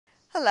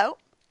Hello,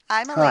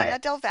 I'm Elena Hi.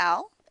 Del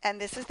Val,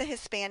 and this is the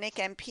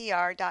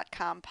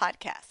HispanicMPR.com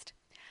podcast.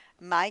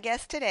 My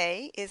guest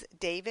today is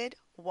David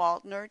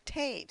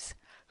Waltner-Toews,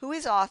 who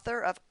is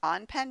author of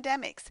On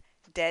Pandemics,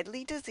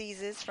 Deadly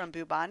Diseases from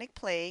Bubonic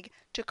Plague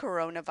to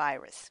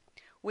Coronavirus.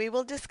 We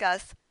will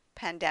discuss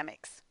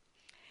pandemics.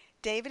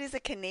 David is a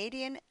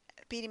Canadian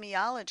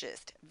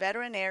epidemiologist,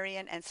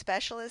 veterinarian, and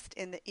specialist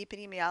in the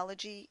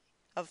epidemiology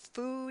of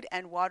food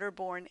and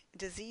waterborne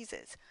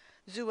diseases,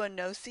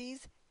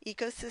 zoonoses,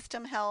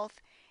 ecosystem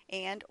health,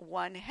 and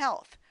One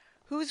Health,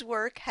 whose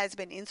work has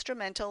been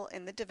instrumental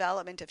in the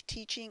development of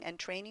teaching and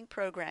training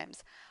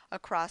programs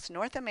across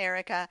North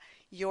America,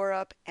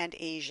 Europe, and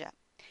Asia.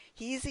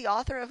 He is the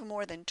author of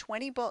more than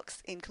 20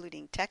 books,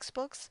 including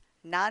textbooks,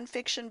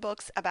 nonfiction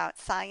books about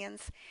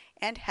science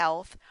and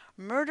health,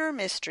 murder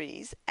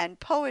mysteries, and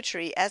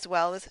poetry, as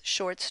well as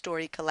short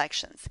story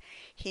collections.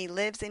 He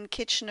lives in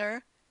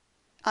Kitchener,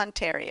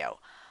 Ontario.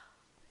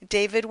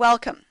 David,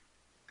 welcome.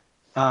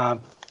 Uh,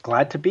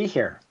 Glad to be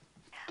here.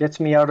 Gets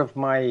me out of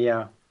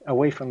my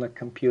away from the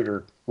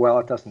computer. Well,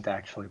 it doesn't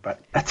actually, but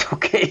that's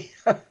okay.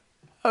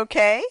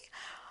 Okay.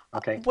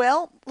 Okay.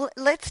 Well,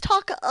 let's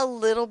talk a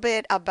little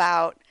bit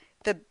about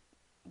the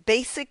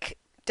basic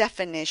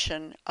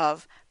definition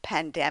of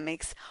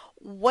pandemics.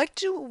 What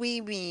do we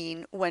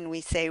mean when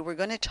we say we're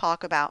going to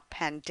talk about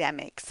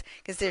pandemics?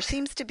 Because there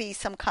seems to be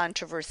some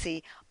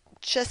controversy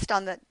just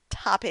on the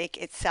topic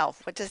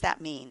itself. What does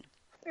that mean?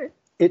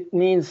 It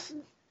means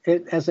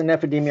as an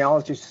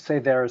epidemiologist, you say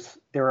there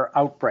are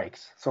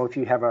outbreaks. So if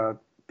you have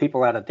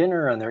people at a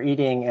dinner and they're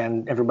eating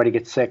and everybody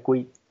gets sick,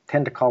 we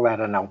tend to call that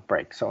an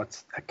outbreak. So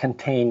it's a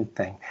contained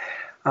thing.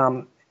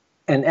 Um,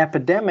 an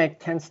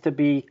epidemic tends to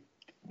be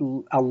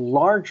a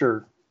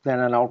larger than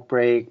an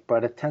outbreak,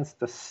 but it tends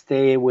to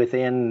stay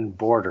within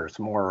borders,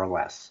 more or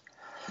less.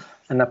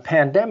 And a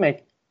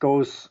pandemic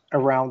goes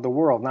around the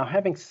world. Now,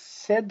 having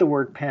said the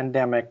word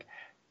pandemic,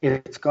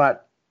 it's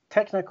got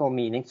technical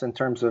meanings in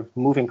terms of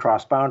moving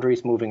cross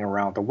boundaries, moving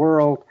around the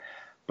world,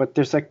 but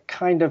there's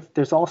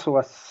also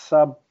a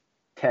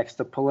subtext,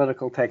 a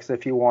political text,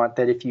 if you want,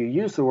 that if you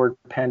use the word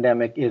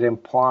pandemic, it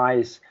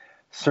implies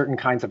certain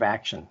kinds of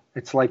action.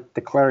 It's like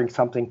declaring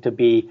something to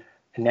be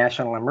a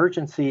national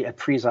emergency. It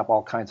frees up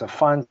all kinds of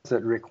funds.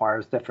 It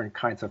requires different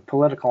kinds of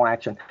political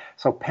action.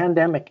 So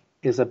pandemic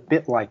is a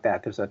bit like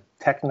that. There's a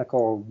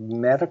technical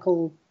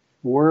medical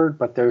word,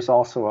 but there's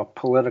also a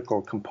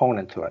political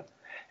component to it.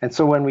 And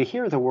so when we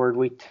hear the word,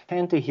 we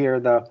tend to hear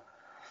the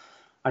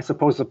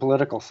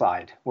political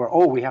side, where,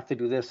 oh, we have to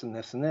do this and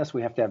this and this.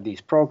 We have to have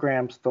these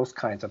programs, those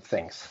kinds of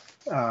things.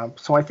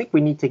 So I think we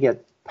need to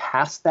get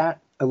past that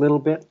a little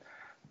bit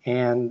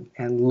and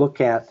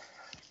look at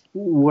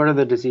what are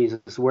the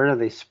diseases, where do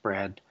they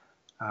spread.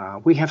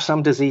 We have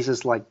some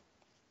diseases like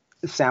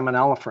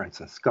salmonella, for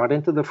instance, got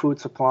into the food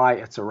supply.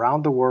 It's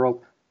around the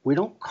world. We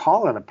don't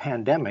call it a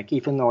pandemic,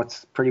 even though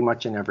it's pretty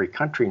much in every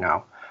country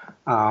now.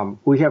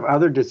 We have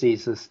other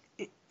diseases.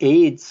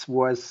 AIDS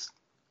was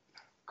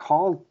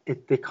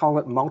they call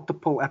it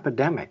multiple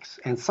epidemics.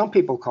 And some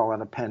people call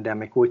it a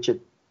pandemic, which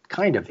it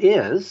kind of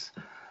is,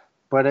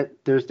 but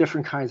there's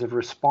different kinds of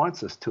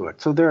responses to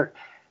it. So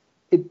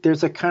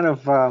there's a kind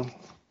of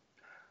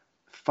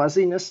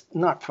fuzziness,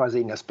 not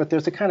fuzziness, but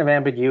there's a kind of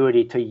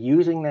ambiguity to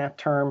using that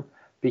term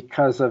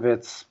because of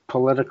its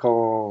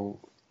political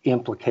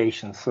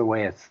implications, the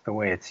way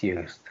it's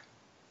used.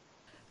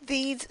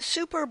 These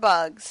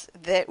superbugs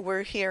that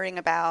we're hearing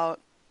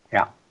about,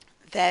 Yeah.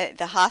 that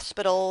the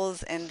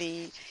hospitals and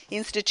the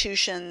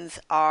institutions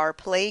are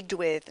plagued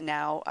with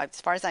now, as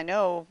far as I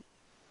know,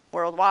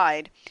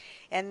 worldwide,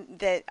 and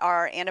that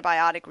are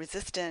antibiotic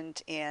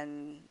resistant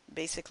and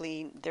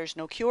basically there's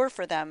no cure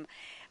for them.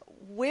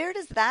 Where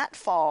does that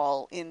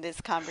fall in this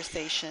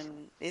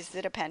conversation? Is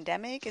it a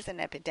pandemic? Is it an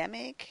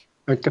epidemic?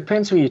 It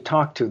depends who you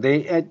talk to.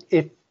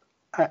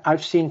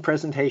 I've seen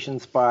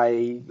presentations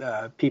by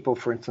people,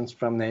 for instance,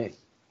 from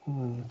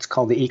it's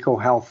called the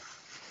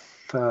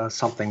EcoHealth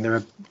something.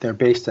 They're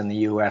based in the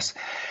U.S.,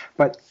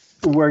 but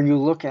where you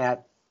look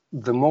at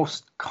the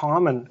most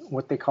common,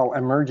 what they call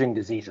emerging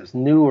diseases,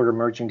 new or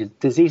emerging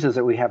diseases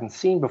that we haven't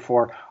seen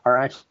before, are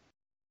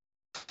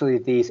actually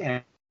these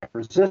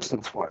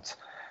resistance ones.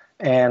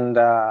 And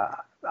I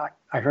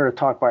heard a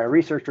talk by a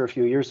researcher a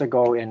few years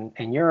ago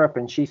in Europe,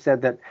 and she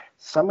said that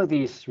some of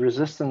these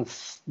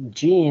resistance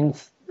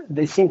genes,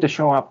 they seem to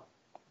show up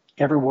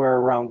everywhere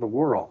around the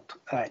world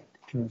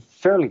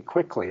fairly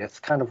quickly. It's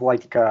kind of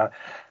like,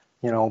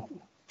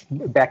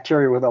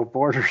 bacteria without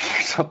borders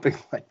or something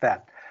like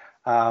that.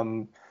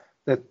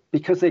 That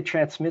because they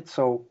transmit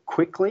so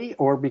quickly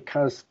or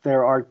because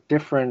there are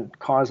different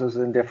causes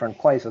in different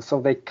places.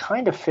 So they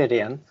kind of fit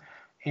in.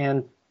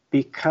 And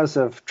because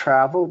of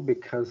travel,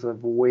 because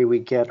of the way we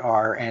get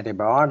our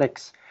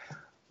antibiotics,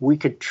 we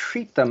could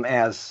treat them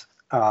as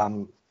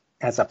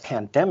a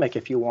pandemic,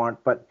 if you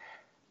want, but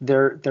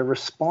their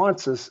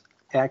response is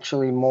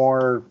actually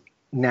more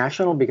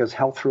national because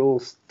health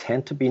rules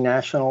tend to be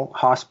national,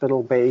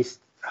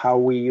 hospital-based,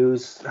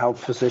 how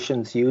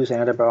physicians use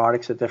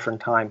antibiotics at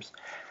different times.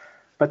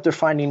 But they're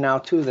finding now,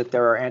 too, that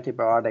there are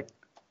antibiotic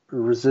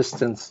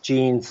resistance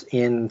genes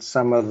in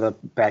some of the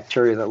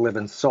bacteria that live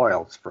in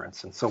soils, for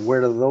instance. So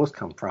where do those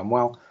come from?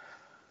 Well,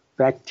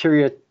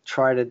 bacteria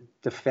try to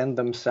defend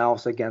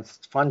themselves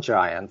against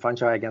fungi and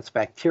fungi against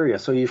bacteria.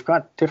 So you've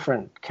got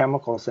different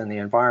chemicals in the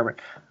environment.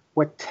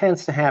 What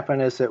tends to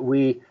happen is that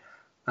we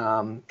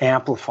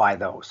amplify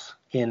those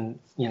in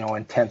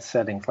intense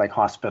settings like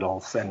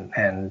hospitals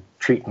and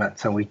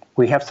treatments. And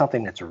we have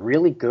something that's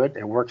really good.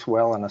 It works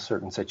well in a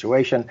certain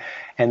situation.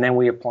 And then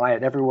we apply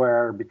it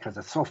everywhere because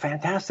it's so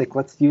fantastic.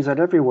 Let's use it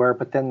everywhere.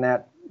 But then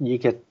that you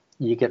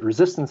get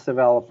resistance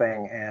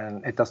developing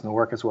and it doesn't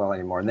work as well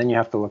anymore. And then you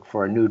have to look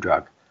for a new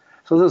drug.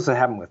 So this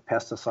happens with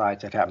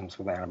pesticides. It happens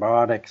with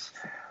antibiotics.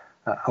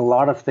 A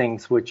lot of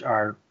things which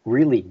are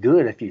really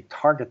good if you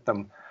target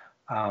them.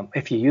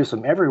 If you use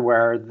them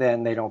everywhere,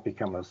 then they don't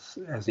become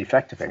as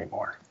effective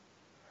anymore.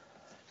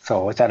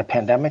 So is that a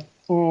pandemic?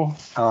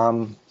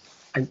 I'm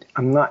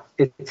not.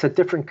 It's a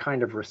different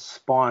kind of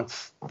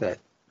response that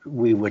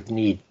we would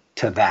need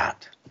to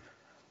that.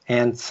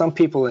 And some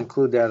people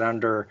include that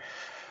under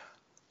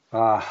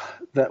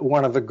that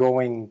one of the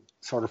going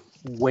sort of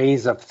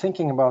ways of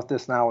thinking about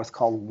this now is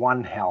called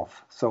One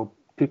Health. So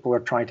people are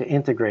trying to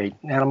integrate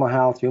animal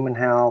health, human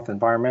health,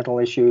 environmental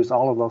issues,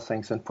 all of those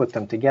things, and put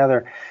them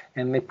together.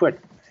 And they put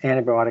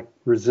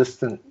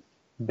antibiotic-resistant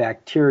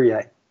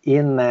bacteria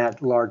in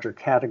that larger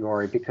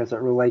category because it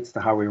relates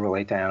to how we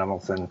relate to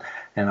animals and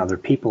other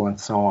people and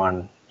so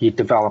on. You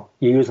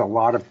use a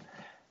lot of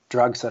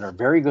drugs that are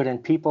very good in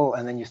people,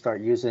 and then you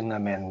start using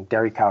them in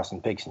dairy cows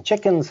and pigs and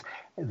chickens.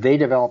 They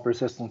develop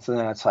resistance, and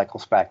then it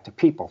cycles back to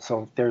people.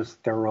 So there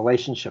are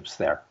relationships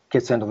there. It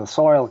gets into the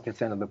soil, it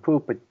gets into the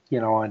poop, and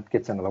it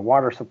gets into the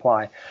water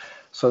supply.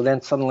 So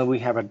then suddenly we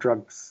have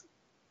drugs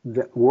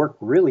that work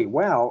really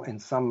well in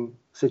some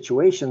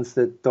situations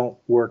that don't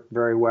work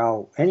very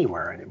well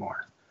anywhere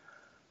anymore.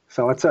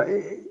 So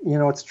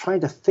it's trying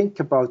to think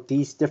about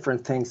these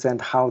different things and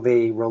how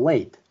they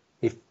relate.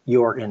 If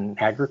you're in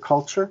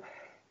agriculture,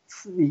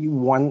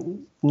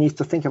 one needs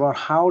to think about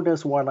how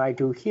does what I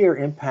do here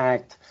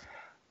impact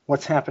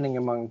what's happening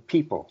among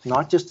people,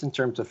 not just in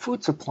terms of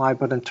food supply,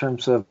 but in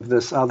terms of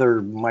this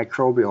other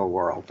microbial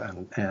world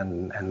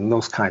and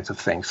those kinds of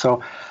things.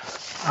 So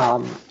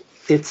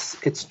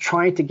it's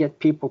trying to get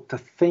people to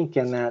think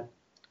in that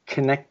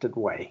connected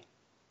way.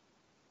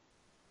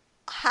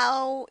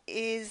 How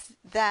is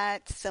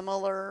that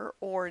similar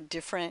or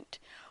different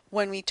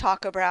when we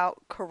talk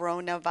about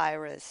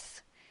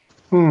coronavirus?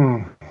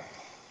 Hmm.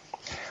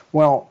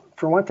 Well,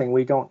 for one thing,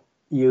 we don't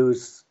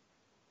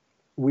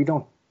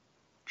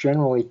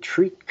generally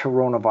treat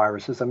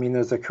coronaviruses. I mean,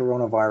 there's a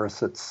coronavirus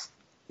that's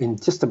in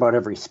just about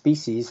every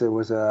species. There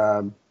was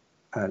an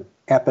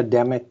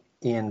epidemic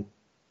in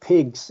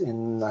pigs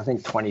in, I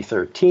think,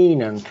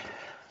 2013, and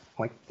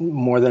like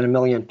more than 1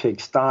 million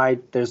pigs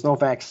died. There's no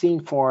vaccine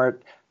for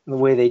it. The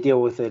way they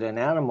deal with it in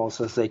animals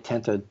is they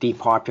tend to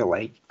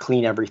depopulate,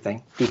 clean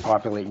everything.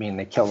 Depopulate meaning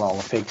they kill all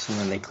the pigs and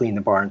then they clean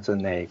the barns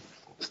and they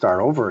start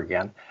over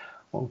again.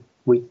 Well,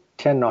 we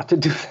tend not to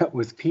do that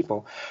with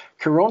people.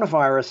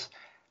 Coronavirus,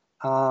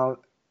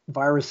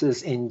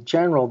 viruses in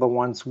general, the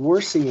ones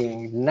we're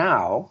seeing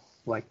now,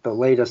 like the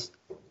latest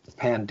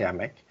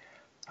pandemic,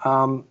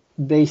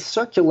 they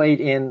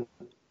circulate in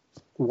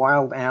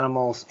wild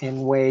animals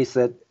in ways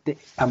that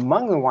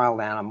among the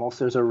wild animals,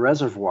 there's a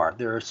reservoir.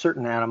 There are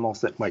certain animals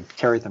that might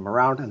carry them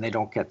around and they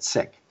don't get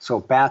sick. So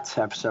bats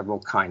have several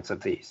kinds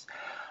of these.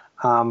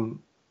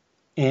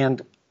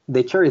 And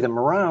they carry them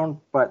around,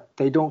 but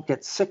they don't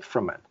get sick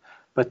from it.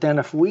 But then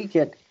if we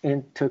get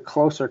into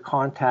closer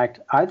contact,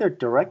 either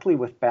directly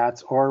with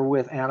bats or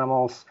with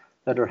animals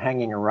that are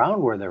hanging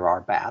around where there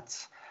are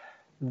bats,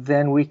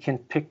 then we can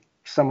pick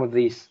some of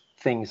these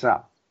things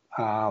up.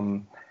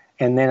 And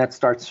then it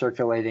starts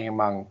circulating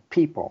among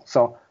people.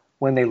 So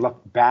when they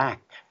look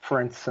back,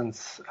 for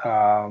instance,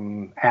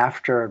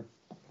 after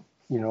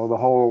the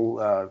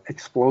whole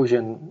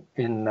explosion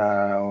in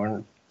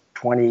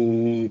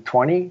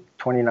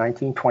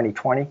 2019,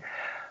 2020,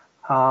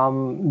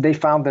 they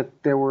found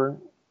that there were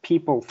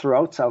people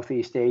throughout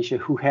Southeast Asia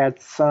who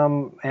had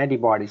some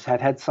antibodies,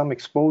 had some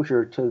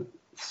exposure to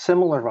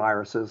similar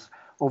viruses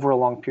over a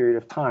long period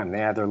of time.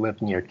 They either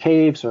lived near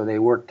caves or they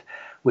worked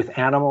with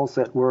animals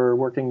that were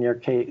working near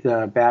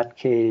bat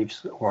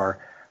caves or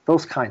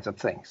those kinds of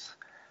things.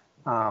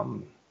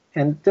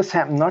 And this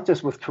happened not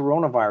just with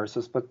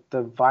coronaviruses, but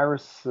the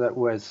virus that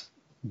was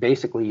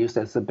basically used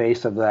as the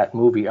base of that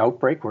movie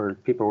Outbreak, where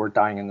people were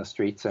dying in the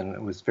streets and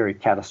it was very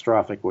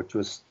catastrophic, which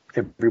was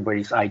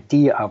everybody's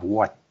idea of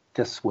what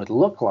this would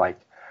look like,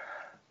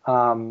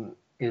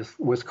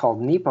 was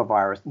called Nipah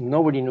virus.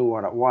 Nobody knew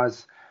what it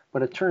was,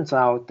 but it turns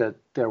out that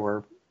there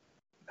were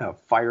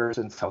fires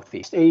in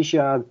Southeast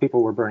Asia.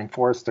 People were burning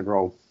forests to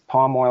grow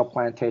palm oil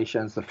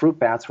plantations. The fruit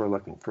bats were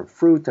looking for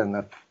fruit, and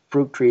the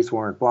fruit trees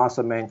weren't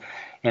blossoming.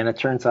 And it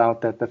turns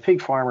out that the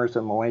pig farmers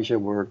in Malaysia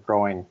were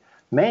growing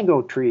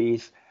mango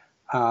trees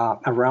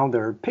around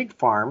their pig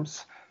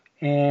farms.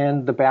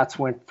 and the bats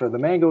went for the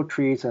mango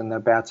trees, and the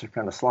bats are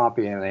kind of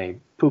sloppy, and they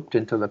pooped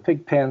into the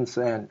pig pens,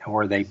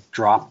 or they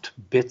dropped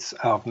bits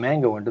of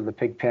mango into the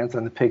pig pens,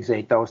 and the pigs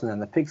ate those, and then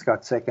the pigs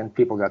got sick, and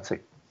people got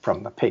sick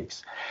from the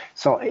pigs.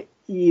 So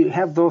you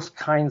have those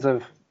kinds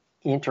of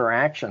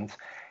interactions,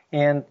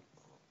 and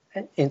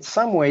in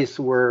some ways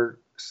we're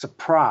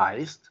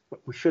surprised, but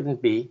we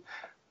shouldn't be,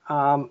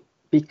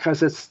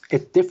 because it's a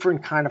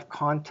different kind of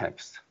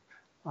context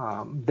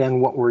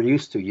than what we're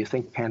used to. You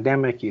think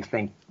pandemic, you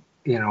think,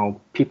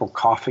 people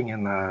coughing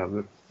in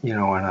in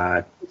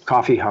a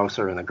coffee house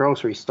or in the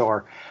grocery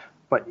store.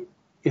 But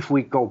if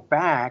we go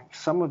back,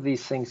 some of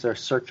these things are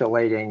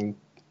circulating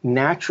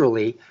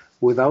naturally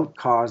without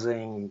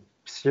causing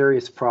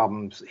serious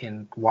problems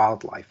in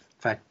wildlife.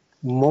 In fact,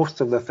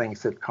 most of the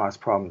things that cause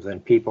problems in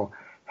people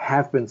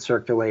have been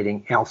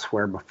circulating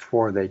elsewhere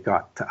before they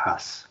got to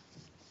us.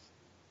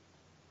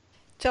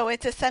 So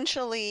it's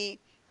essentially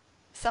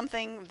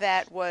something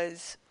that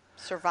was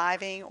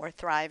surviving or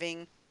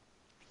thriving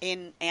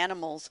in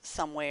animals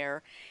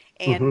somewhere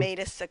and Mm-hmm. made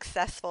a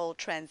successful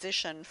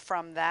transition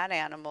from that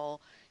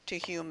animal to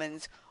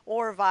humans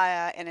or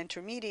via an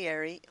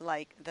intermediary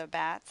like the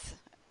bats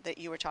that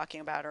you were talking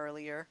about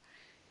earlier.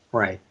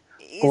 Right.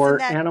 Isn't Or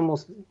that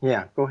animals.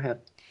 Yeah, go ahead.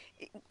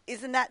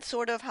 isn't that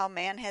sort of how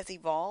man has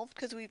evolved?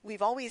 Because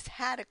we've always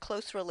had a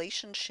close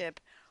relationship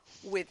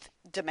with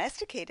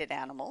domesticated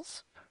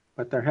animals.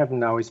 But there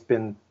haven't always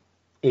been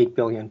 8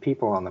 billion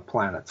people on the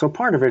planet. So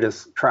part of it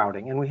is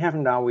crowding, and we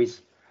haven't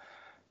always.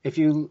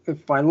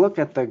 If I look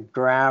at the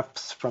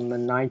graphs from the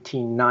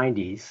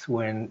 1990s,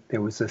 when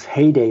there was this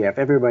heyday of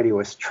everybody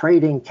was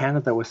trading,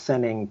 Canada was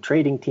sending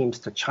trading teams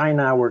to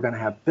China, we're going to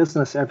have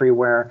business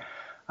everywhere.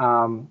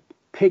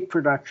 Pig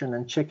production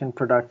and chickens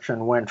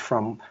went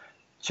from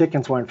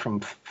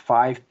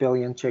 5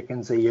 billion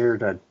chickens a year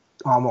to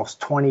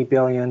almost 20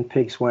 billion.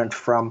 Pigs went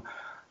from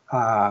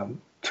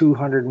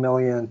 200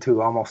 million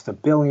to almost a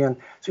billion.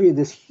 So you had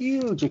this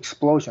huge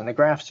explosion. The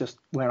graphs just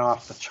went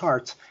off the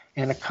charts.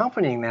 And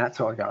accompanying that,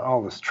 so I got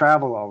all this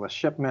travel, all this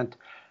shipment,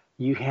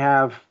 you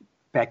have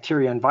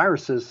bacteria and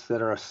viruses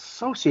that are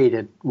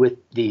associated with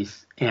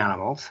these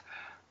animals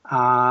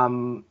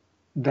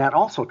that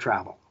also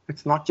travel.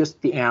 It's not just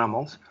the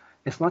animals.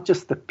 It's not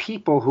just the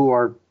people who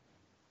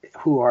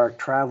are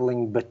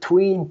traveling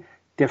between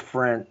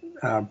different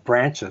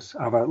branches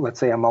of let's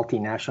say, a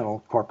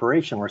multinational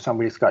corporation where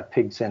somebody's got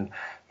pigs in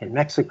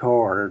Mexico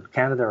or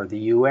Canada or the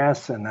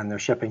US, and then they're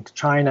shipping to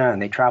China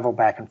and they travel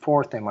back and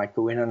forth. They might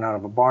go in and out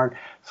of a barn.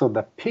 So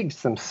the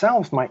pigs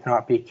themselves might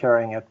not be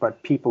carrying it,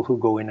 but people who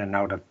go in and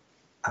out of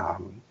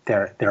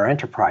their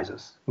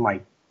enterprises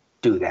might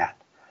do that.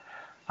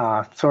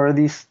 So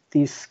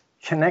these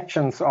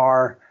connections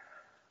are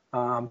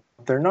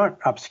they're not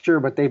obscure,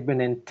 but they've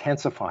been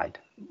intensified.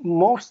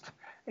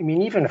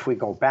 Even if we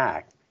go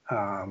back,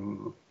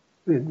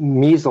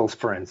 measles,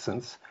 for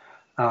instance,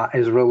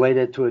 is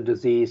related to a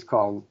disease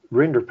called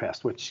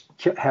rinderpest, which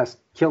has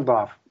killed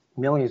off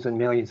millions and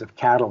millions of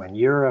cattle in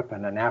Europe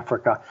and in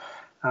Africa.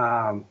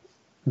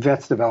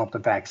 Vets developed a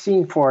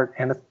vaccine for it,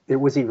 and it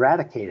was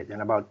eradicated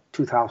in about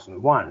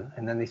 2001.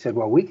 And then they said,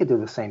 well, we could do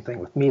the same thing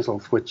with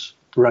measles, which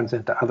runs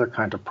into other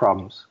kinds of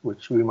problems,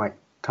 which we might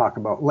talk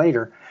about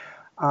later.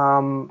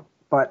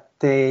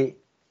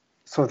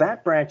 So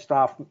that branched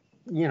off,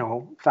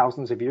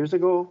 thousands of years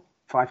ago,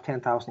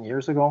 10,000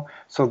 years ago.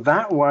 So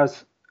that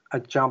was a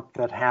jump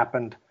that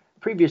happened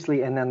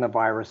previously, and then the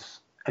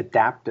virus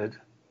adapted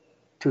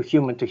to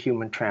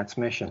human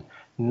transmission.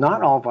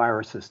 Not all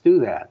viruses do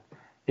that.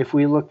 If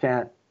we look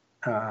at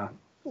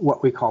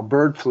what we call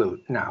bird flu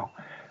now,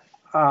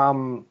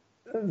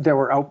 there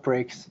were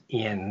outbreaks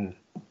in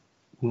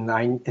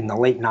the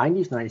late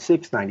 90s,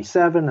 96,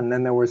 97, and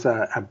then there was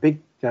a big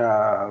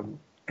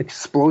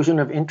explosion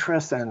of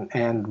interest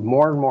and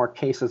more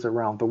cases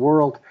around the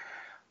world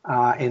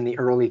in the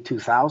early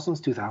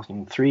 2000s,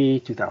 2003,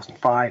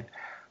 2005.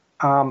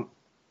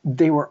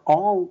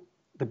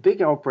 The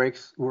big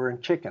outbreaks were in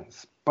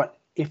chickens. But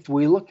if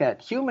we look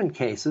at human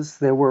cases,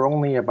 there were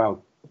only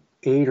about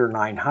 800 or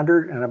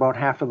 900, and about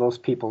half of those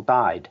people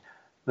died.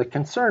 The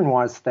concern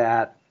was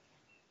that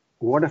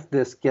what if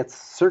this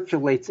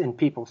circulates in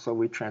people, so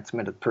we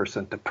transmit it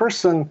person to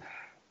person,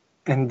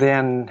 and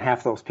then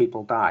half those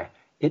people die?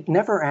 It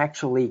never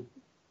actually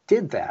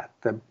did that.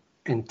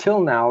 Until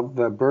now,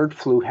 the bird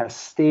flu has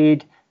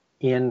stayed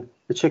in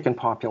the chicken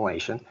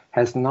population,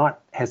 has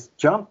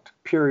jumped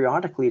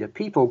periodically to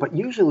people, but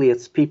usually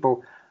it's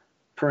people,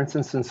 for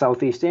instance, in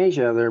Southeast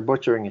Asia, they're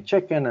butchering a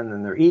chicken and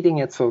then they're eating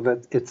it, so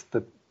that it's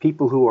the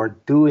people who are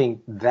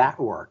doing that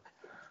work,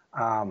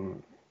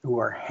 who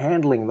are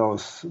handling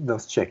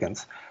those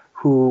chickens,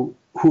 who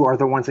are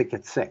the ones that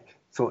get sick.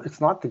 So it's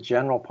not the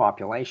general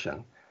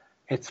population.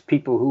 It's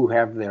people who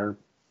have their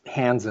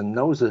hands and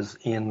noses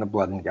in the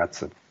blood and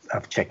guts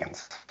of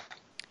chickens.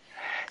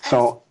 As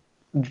So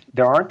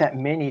there aren't that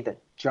many that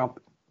jump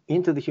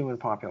into the human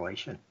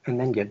population and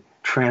then get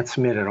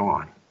transmitted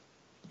on.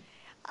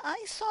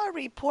 I saw a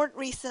report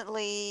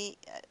recently,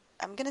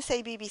 I'm going to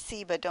say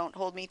BBC, but don't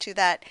hold me to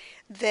that,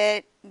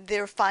 that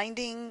they're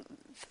finding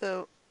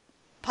the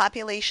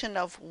population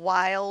of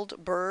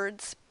wild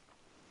birds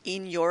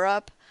in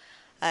Europe.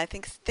 I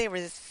think they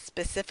were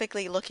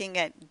specifically looking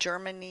at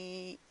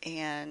Germany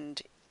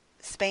and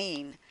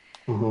Spain.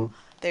 Hmm.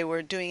 They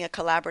were doing a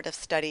collaborative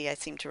study, I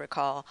seem to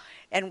recall.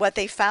 And what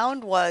they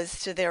found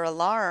was, to their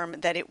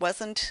alarm, that it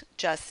wasn't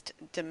just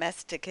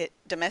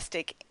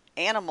domestic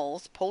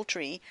animals,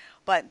 poultry,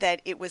 but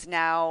that it was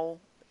now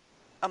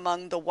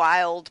among the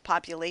wild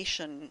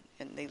population,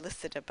 and they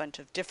listed a bunch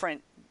of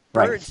different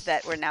Right. birds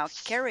that were now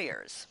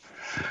carriers.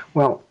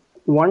 Well,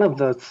 one of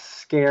the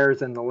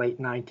scares in the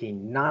late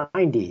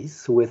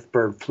 1990s with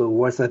bird flu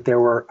was that there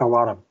were a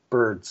lot of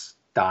birds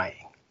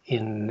dying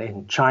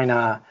in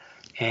China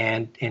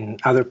and in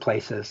other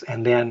places.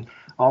 And then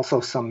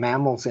also some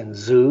mammals in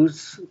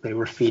zoos. They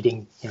were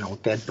feeding,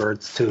 dead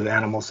birds to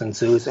animals in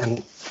zoos,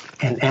 and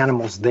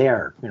animals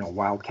there,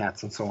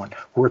 wildcats and so on,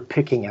 were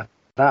picking it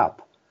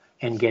up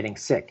and getting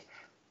sick.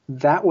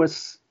 That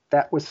was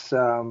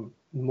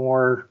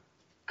more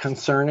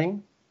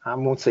concerning. I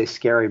won't say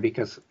scary,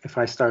 because if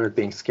I started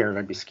being scared,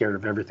 I'd be scared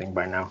of everything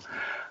by now.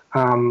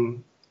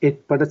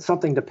 But it's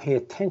something to pay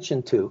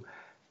attention to.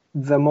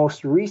 The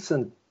most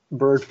recent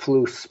bird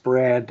flu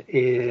spread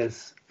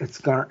it's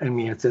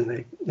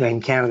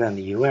in Canada and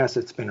the U.S.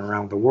 It's been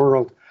around the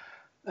world.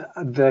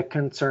 The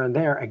concern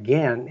there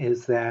again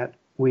is that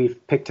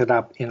we've picked it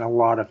up in a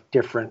lot of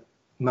different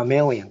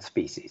mammalian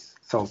species.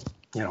 So,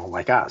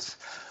 like us,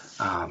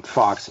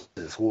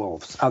 foxes,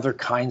 wolves, other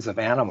kinds of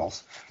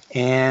animals.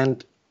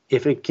 And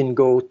if it can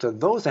go to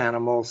those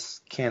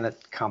animals, can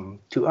it come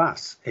to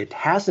us? It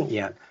hasn't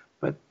yet,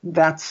 but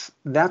that's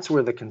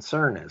where the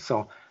concern is.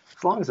 So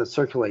as long as it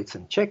circulates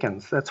in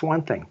chickens, that's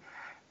one thing.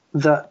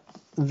 The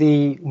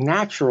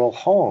natural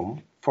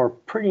home for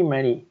pretty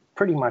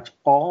much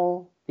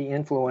all the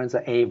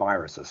influenza A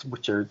viruses,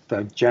 which are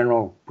the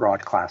general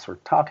broad class we're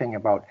talking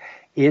about,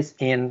 is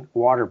in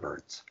water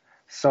birds.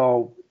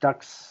 So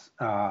ducks,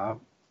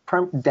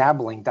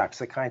 dabbling ducks,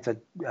 the kinds that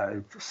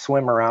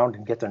swim around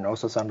and get their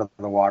noses under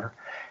the water,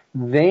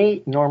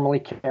 they normally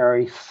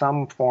carry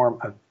some form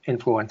of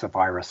influenza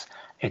virus.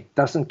 It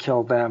doesn't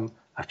kill them.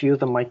 A few of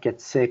them might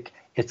get sick.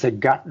 It's a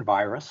gut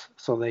virus,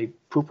 so they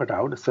poop it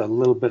out. It's a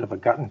little bit of a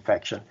gut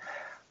infection.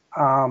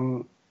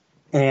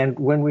 And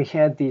when we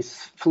had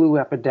these flu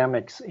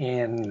epidemics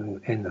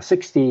in the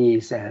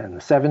 60s and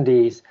the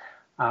 70s,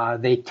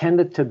 they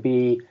tended to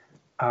be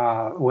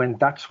when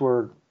ducks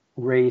were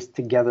raised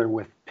together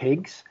with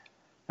pigs.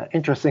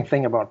 Interesting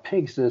thing about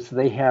pigs is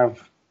they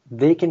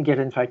can get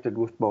infected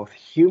with both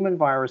human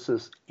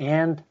viruses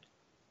and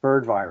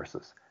bird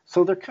viruses.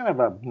 So they're kind of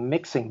a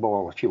mixing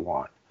bowl, if you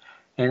want.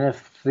 And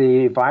if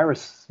the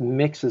virus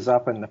mixes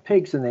up in the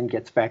pigs and then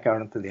gets back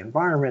out into the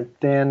environment,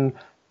 then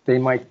they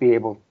might be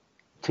able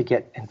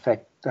to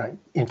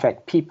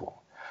infect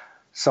people.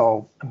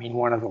 So,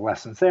 one of the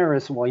lessons there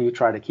is, well, you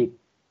try to keep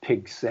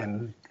pigs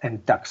and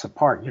ducks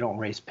apart. You don't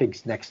raise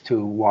pigs next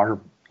to water,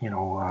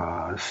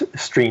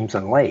 streams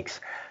and lakes.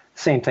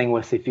 Same thing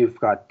with if you've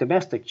got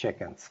domestic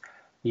chickens.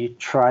 You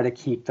try to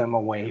keep them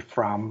away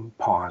from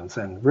ponds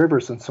and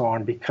rivers and so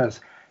on,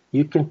 because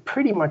you can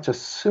pretty much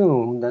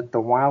assume that the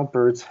wild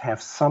birds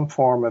have some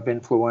form of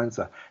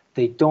influenza.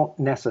 They don't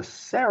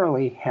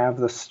necessarily have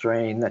the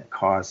strain that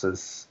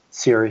causes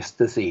serious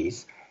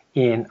disease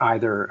in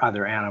either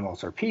other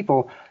animals or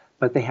people,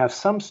 but they have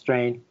some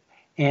strain.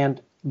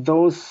 And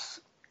those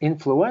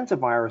influenza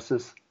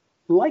viruses,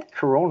 like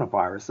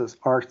coronaviruses,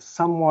 are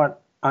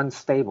somewhat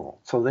unstable.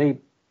 So they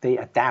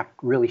adapt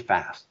really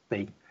fast.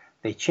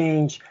 They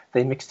change,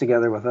 they mix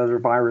together with other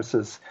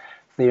viruses.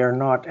 They are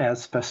not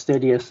as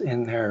fastidious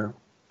in their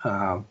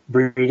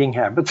breeding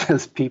habits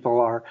as people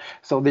are.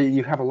 So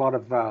you have a lot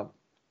of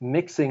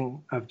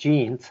mixing of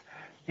genes,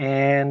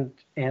 and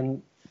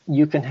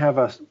you can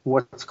have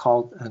what's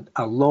called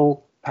a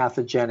low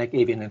pathogenic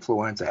avian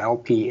influenza,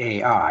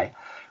 LPAI,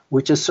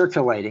 which is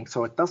circulating.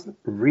 So it doesn't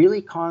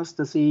really cause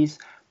disease,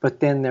 but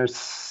then there's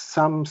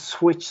some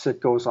switch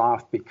that goes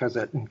off because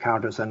it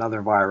encounters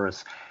another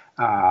virus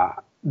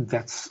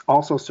that's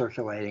also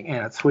circulating,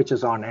 and it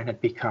switches on and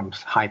it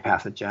becomes high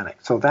pathogenic.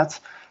 So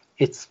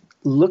it's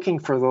looking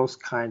for those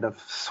kind of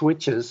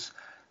switches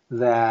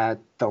that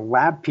the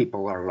lab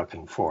people are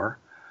looking for.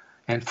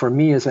 And for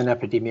me as an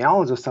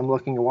epidemiologist, I'm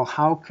looking at, well,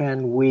 how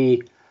can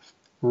we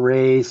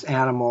raise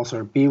animals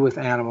or be with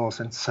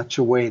animals in such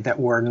a way that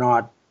we're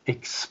not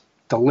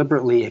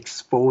deliberately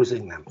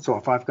exposing them? So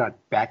if I've got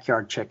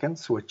backyard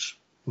chickens, which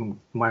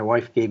my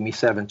wife gave me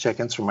 7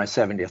 chickens for my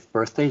 70th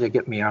birthday to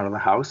get me out of the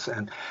house,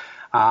 and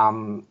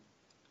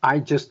I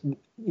just,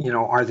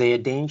 are they a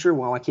danger?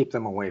 Well, I keep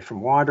them away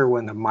from water.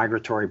 When the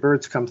migratory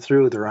birds come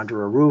through, they're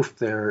under a roof.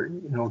 They're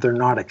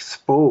not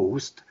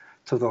exposed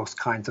to those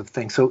kinds of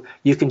things. So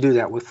you can do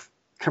that with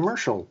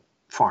commercial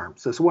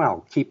farms as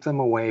well. Keep them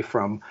away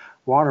from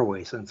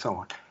waterways and so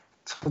on.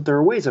 So there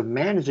are ways of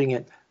managing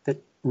it that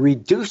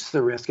reduce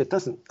the risk. It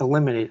doesn't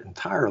eliminate it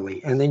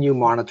entirely. And then you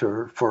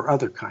monitor for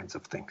other kinds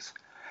of things.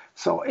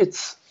 So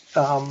it's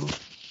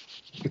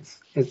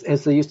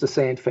as they used to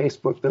say in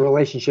Facebook, the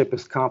relationship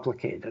is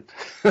complicated.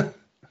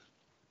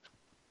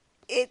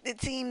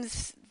 It's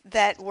seems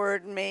that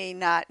word may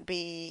not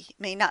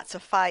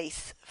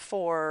suffice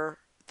for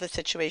the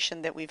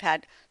situation that we've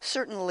had,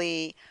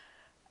 certainly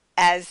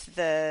as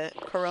the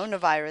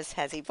coronavirus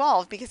has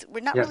evolved, because we're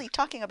not really Yes.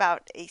 talking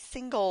about a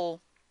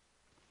single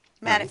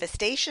Right.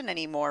 manifestation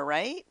anymore,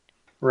 right?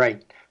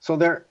 Right. So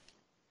there,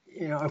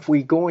 if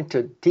we go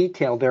into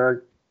detail, there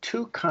are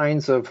two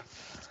kinds of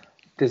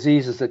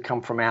diseases that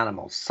come from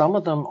animals. Some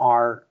of them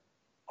are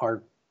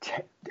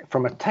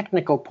from a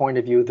technical point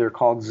of view, they're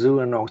called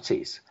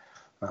zoonoses,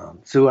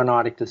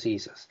 zoonotic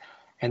diseases,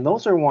 and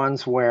those are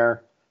ones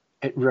where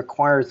it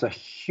requires a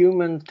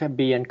human to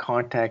be in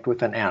contact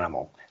with an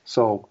animal.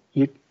 So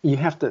you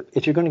have to,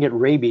 if you're going to get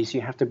rabies,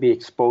 you have to be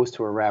exposed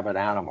to a rabid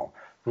animal.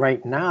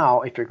 Right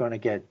now, if you're going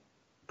to get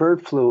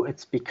bird flu,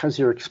 it's because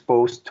you're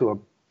exposed to a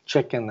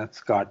chicken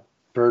that's got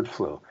bird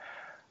flu.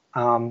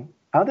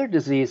 Other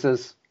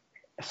diseases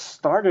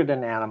started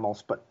in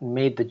animals but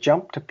made the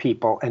jump to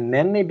people, and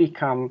then they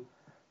become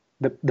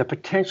the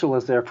potential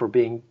is there for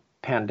being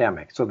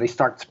pandemic. So they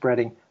start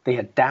spreading, they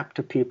adapt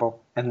to people,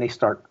 and they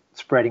start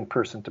spreading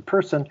person to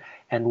person.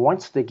 And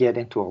once they get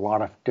into a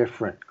lot of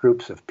different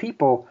groups of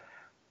people,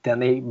 then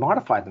they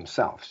modify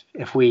themselves.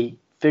 If we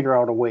figure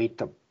out a way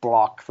to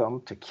block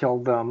them, to kill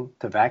them,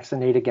 to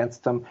vaccinate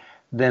against them,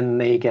 then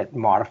they get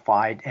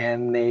modified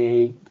and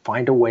they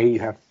find a way. You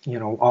have,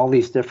 all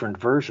these different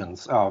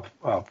versions of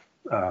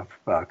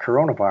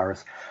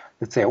coronavirus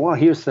that say, well,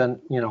 here's the,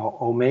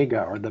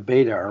 omega or the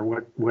beta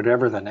or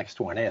whatever the next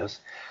one is.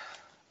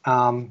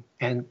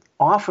 And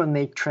often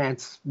they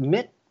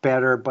transmit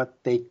better, but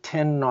they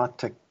tend not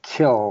to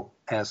kill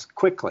as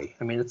quickly.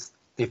 I mean,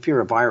 if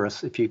you're a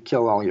virus, if you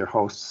kill all your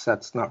hosts,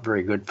 that's not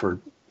very good for,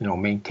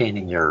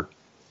 maintaining your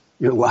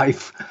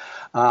life.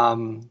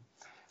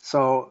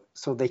 So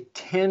they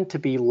tend to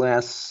be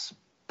less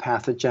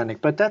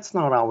pathogenic, but that's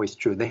not always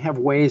true. They have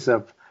ways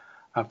of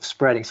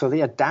spreading, so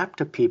they adapt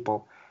to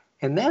people.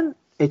 And then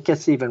it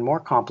gets even more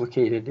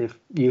complicated if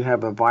you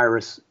have a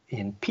virus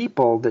in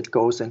people that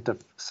goes into,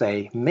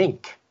 say,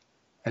 mink,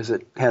 as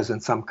it has in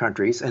some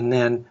countries, and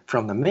then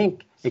from the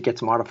mink, it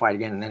gets modified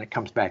again, and then it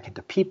comes back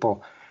into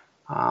people.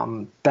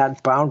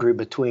 That boundary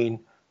between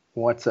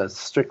what's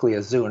strictly a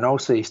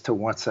zoonosis to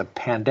what's a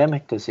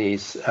pandemic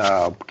disease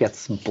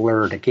gets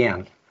blurred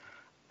again.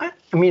 I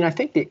mean, I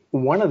think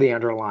one of the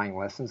underlying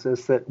lessons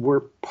is that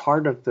we're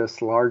part of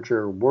this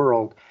larger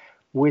world,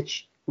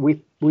 which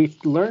we've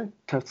learned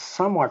to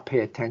somewhat pay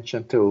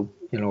attention to,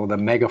 the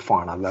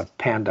megafauna, the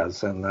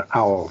pandas and the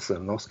owls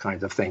and those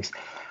kinds of things.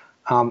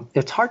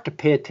 It's hard to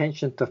pay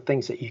attention to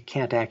things that you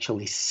can't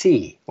actually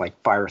see, like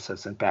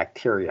viruses and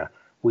bacteria.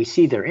 We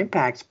see their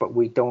impacts, but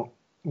we don't,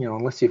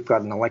 unless you've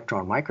got an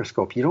electron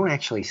microscope, you don't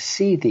actually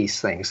see these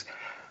things.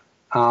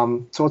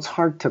 So it's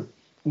hard to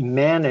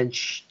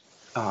manage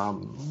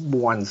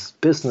one's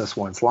business,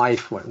 one's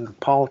life,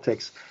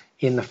 politics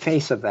in the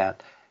face of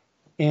that.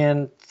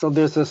 And so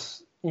there's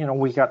this,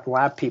 we got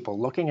lab people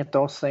looking at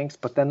those things,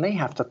 but then they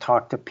have to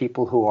talk to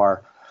people who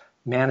are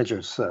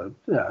managers,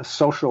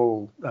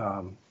 social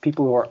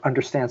people who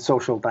understand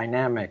social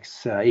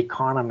dynamics,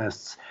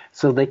 economists,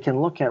 so they can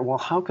look at, well,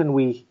 how can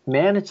we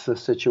manage the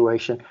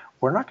situation?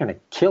 We're not going to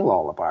kill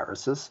all the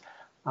viruses.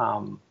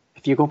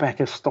 If you go back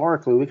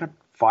historically, we got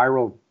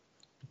viral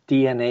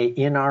DNA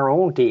in our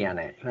own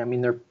DNA. I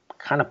mean, they're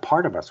kind of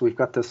part of us. We've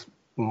got this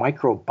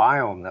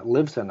microbiome that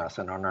lives in us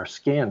and on our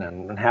skin,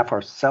 and half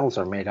our cells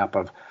are made up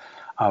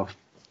of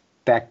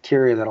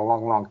bacteria that a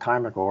long, long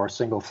time ago, or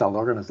single-celled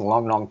organisms a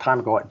long, long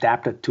time ago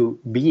adapted to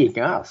being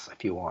us,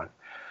 if you want.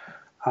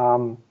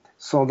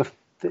 So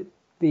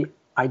the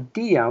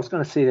idea, I was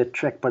going to say the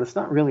trick, but it's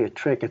not really a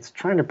trick. It's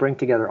trying to bring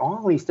together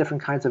all these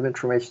different kinds of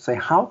information, say,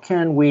 how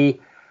can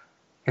we,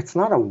 it's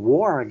not a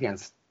war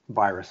against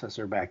viruses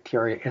or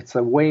bacteria, it's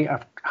a way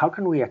of, how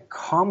can we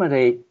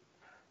accommodate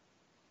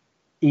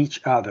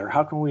each other?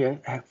 How can we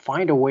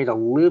find a way to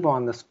live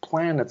on this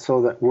planet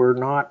so that we're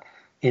not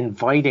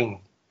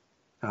inviting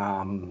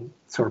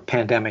sort of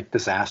pandemic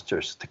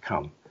disasters to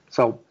come?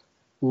 So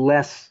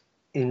less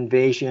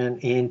invasion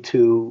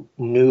into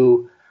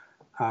new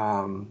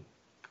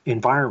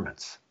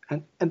environments.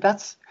 And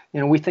that's,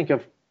 we think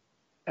of,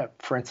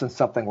 for instance,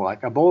 something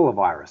like Ebola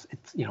virus.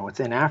 It's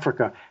in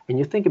Africa, and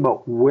you think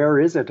about where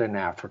is it in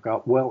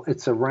Africa? Well,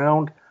 it's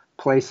around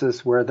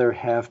places where there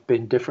have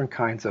been different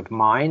kinds of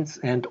mines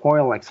and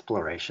oil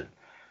exploration.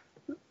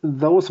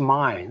 Those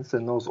mines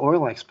and those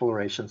oil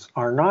explorations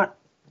are not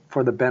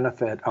for the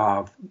benefit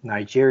of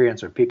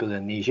Nigerians or people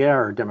in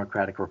Niger or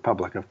Democratic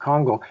Republic of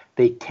Congo.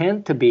 They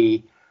tend to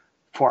be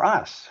for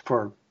us,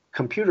 for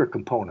computer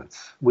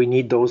components. We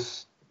need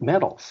those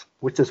metals,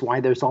 which is why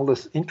there's all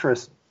this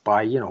interest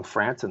by,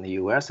 France and the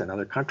US and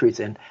other countries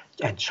and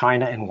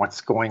China and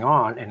what's going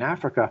on in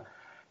Africa,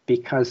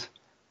 because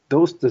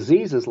those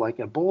diseases like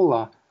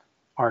Ebola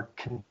are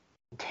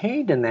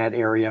contained in that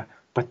area,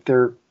 but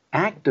they're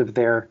active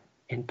there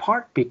in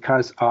part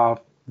because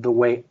of the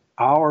way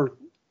our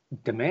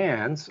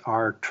demands,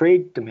 our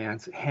trade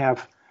demands,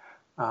 have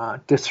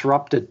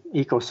disrupted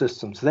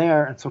ecosystems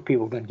there, and so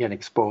people then get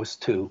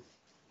exposed to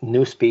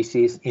new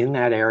species in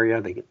that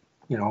area. They get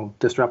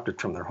disrupted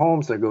from their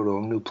homes. They go to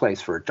a new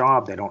place for a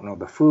job. They don't know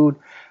the food.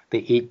 They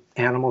eat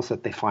animals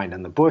that they find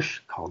in the bush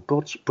called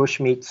bush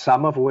meat,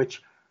 some of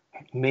which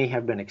may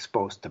have been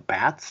exposed to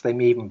bats. They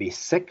may even be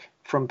sick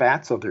from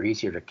bats, so they're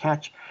easier to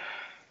catch.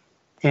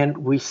 And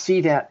we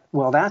see that,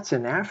 well, that's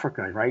in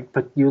Africa, right?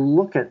 But you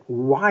look at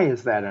why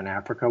is that in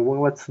Africa?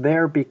 Well, it's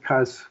there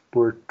because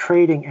we're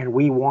trading and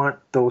we want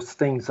those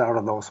things out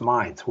of those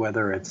mines,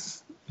 whether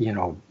it's,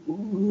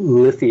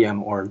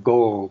 lithium or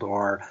gold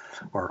or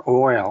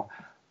oil.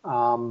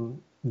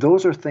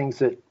 Those are things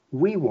that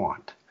we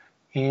want.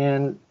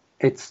 And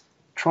it's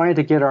trying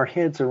to get our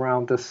heads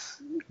around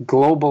this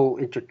global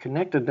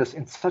interconnectedness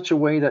in such a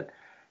way that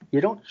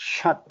you don't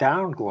shut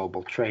down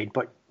global trade,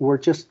 but we're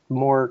just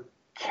more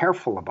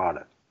careful about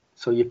it.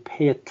 So you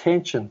pay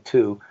attention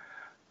to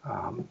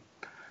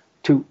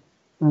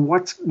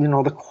what's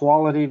the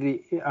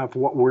quality of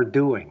what we're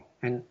doing,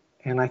 and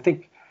I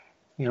think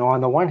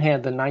on the one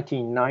hand, the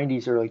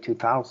 1990s, early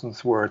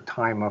 2000s were a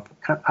time of,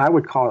 I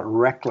would call it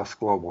reckless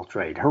global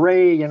trade.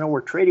 Hooray!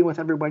 We're trading with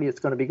everybody. It's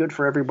going to be good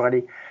for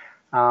everybody.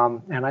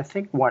 And I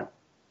think what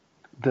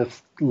the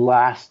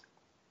last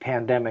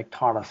pandemic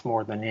taught us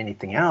more than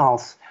anything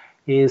else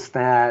is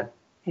that,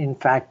 in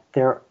fact,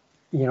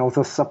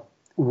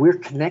 we're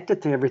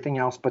connected to everything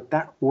else, but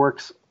that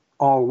works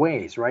all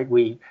ways, right?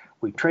 We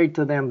trade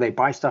to them, they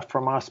buy stuff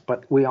from us,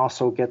 but we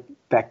also get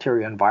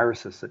bacteria and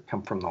viruses that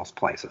come from those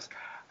places.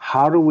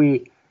 How do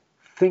we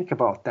think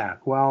about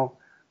that? Well,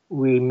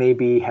 we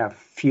maybe have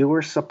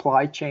fewer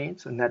supply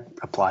chains, and that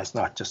applies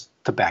not just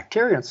to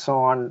bacteria and so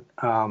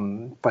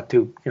on, but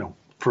to,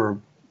 for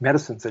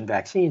medicines and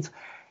vaccines,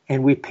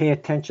 and we pay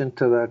attention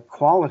to the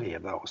quality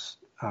of those.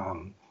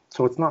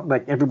 So it's not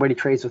like everybody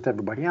trades with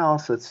everybody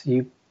else. It's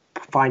you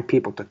find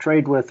people to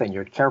trade with, and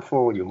you're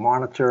careful, you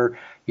monitor,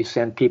 you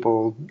send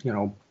people,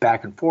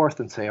 back and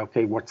forth and say,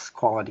 okay, what's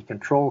quality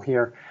control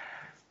here?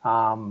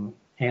 And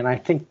I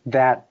think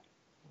that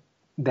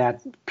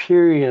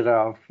period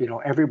of,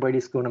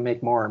 everybody's going to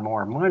make more and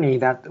more money,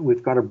 that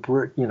we've got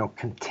to,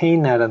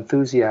 contain that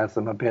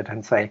enthusiasm a bit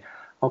and say,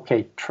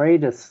 okay,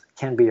 trade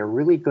can be a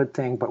really good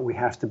thing, but we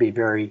have to be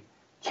very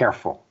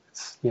careful.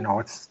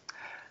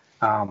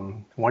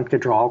 One could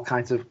draw all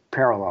kinds of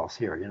parallels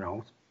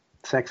here,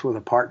 Sex with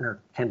a partner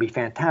can be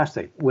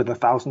fantastic. With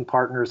 1,000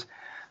 partners,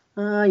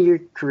 you're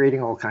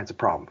creating all kinds of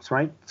problems,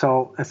 right?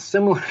 So a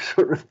similar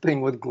sort of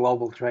thing with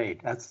global trade.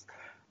 That's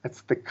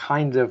the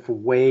kind of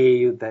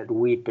way that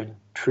we've been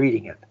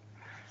treating it.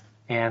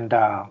 And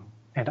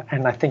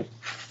I think,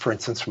 for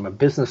instance, from a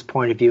business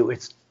point of view,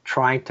 it's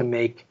trying to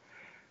make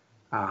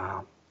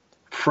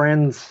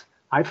friends.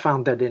 I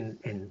found that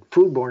in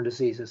foodborne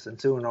diseases and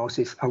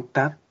zoonoses,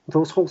 that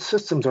those whole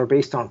systems are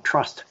based on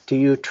trust. Do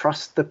you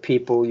trust the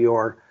people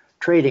you're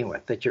trading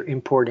with, that you're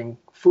importing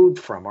food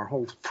from? Our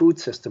whole food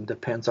system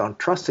depends on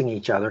trusting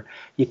each other.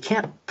 You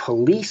can't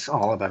police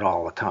all of it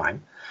all the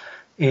time,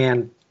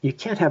 and you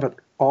can't have it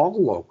all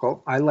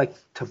local. I like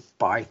to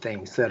buy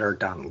things that are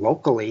done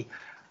locally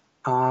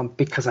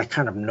because I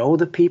kind of know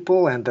the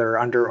people and they're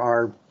under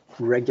our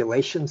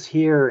regulations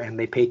here and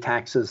they pay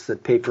taxes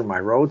that pay for my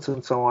roads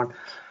and so on.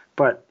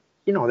 But,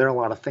 there are a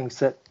lot of things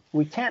that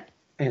we can't,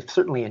 and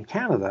certainly in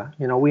Canada,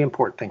 we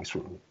import things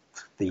from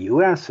the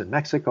U.S. and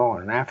Mexico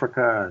and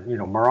Africa,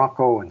 and,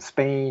 Morocco and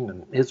Spain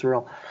and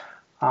Israel.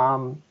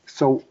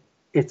 So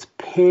it's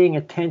paying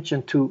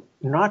attention to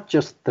not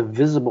just the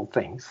visible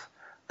things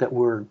that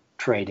we're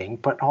trading,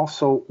 but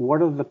also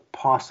what are the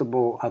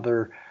possible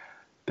other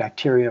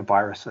bacteria,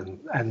 virus, and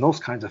those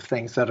kinds of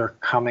things that are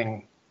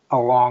coming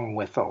along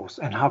with those,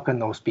 and how can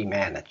those be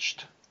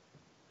managed?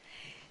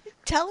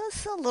 Tell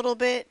us a little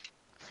bit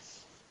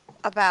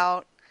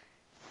about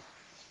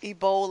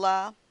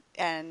Ebola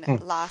and Hmm.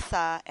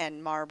 Lassa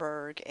and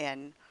Marburg,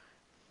 and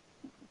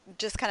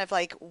just kind of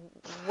like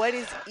what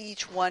is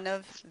each one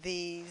of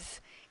these,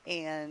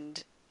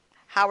 and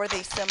how are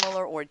they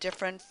similar or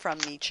different from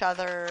each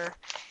other?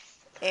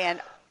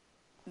 And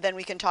then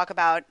we can talk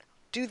about,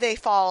 do they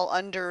fall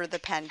under the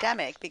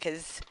pandemic?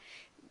 Because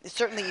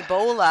certainly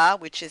Ebola,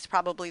 which is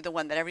probably the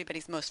one that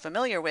everybody's most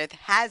familiar with,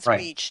 has Right.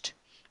 reached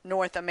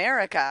North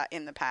America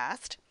in the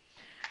past.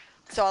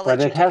 So I'll But let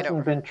you it take it hasn't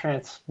over. been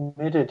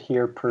transmitted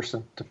here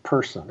person to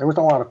person. There was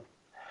a lot of,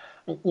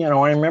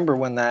 I remember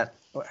when that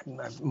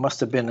must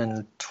have been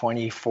in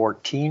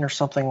 2014 or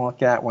something like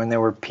that, when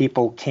there were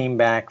people came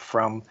back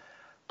from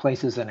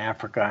places in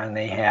Africa and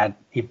they had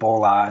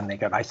Ebola and they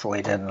got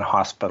isolated in a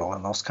hospital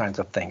and those kinds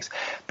of things.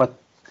 But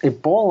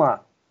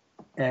Ebola,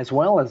 as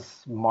well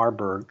as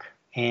Marburg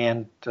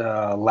and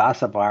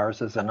Lassa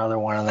virus is another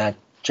one in that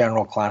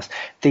general class,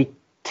 they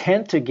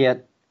tend to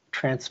get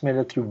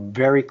transmitted through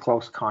very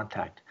close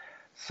contact.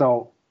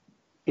 So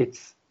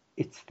it's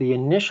the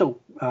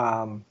initial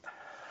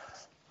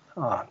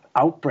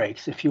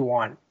outbreaks, if you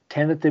want,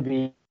 tended to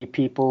be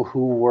people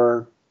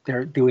who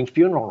they're doing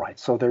funeral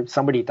rites. So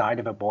somebody died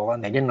of Ebola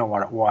and they didn't know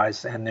what it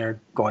was, and they're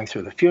going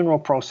through the funeral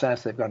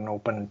process. They've got an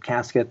open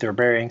casket. They're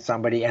burying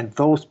somebody, and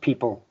those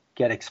people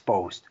get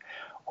exposed.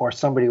 Or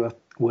somebody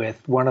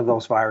with one of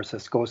those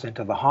viruses goes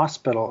into the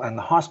hospital and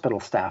the hospital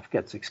staff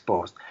gets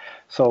exposed.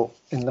 So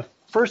in the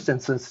first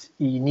instance,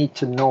 you need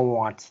to know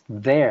what's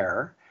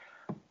there.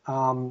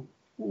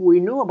 We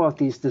knew about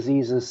these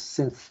diseases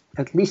since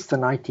at least the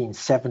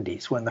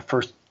 1970s when the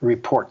first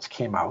reports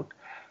came out.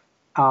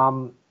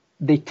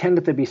 They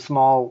tended to be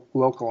small,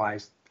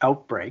 localized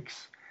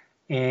outbreaks,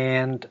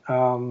 and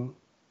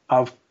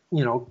of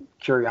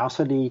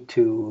curiosity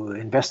to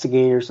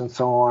investigators and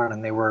so on.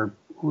 And there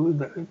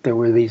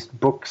were these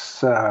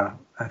books.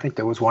 I think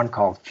there was one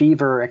called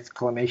Fever! And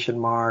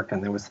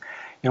there was,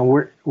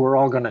 we're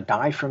all going to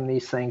die from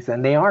these things,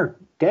 and they are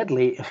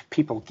deadly if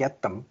people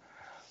get them.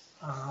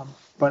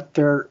 But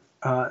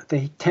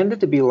they tended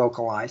to be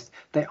localized.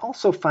 They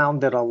also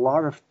found that a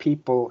lot of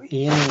people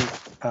in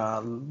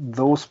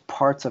those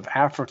parts of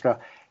Africa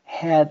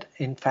had,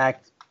 in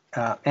fact,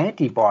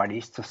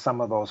 antibodies to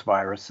some of those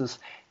viruses,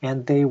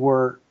 and they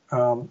were,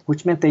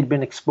 which meant they'd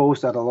been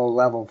exposed at a low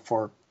level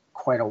for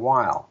quite a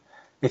while.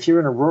 If you're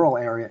in a rural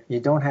area, you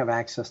don't have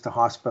access to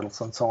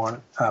hospitals and so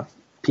on.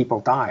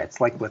 People die.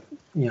 It's like with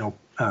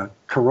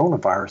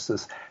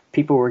coronaviruses.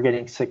 People were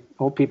getting sick.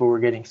 Old people were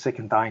getting sick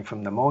and dying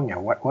from pneumonia.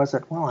 What was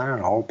it? Well, I don't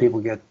know. Old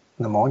people get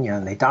pneumonia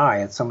and they die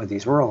in some of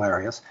these rural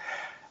areas.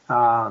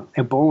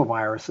 Ebola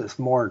virus is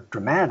more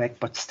dramatic,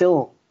 but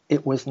still,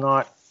 it was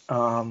not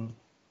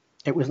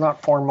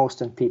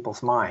foremost in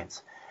people's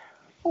minds.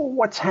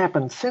 What's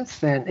happened since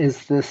then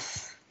is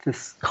this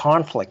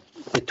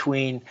conflict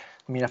between.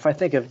 I mean, if I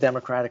think of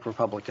Democratic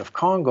Republic of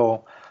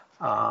Congo,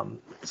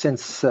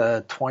 since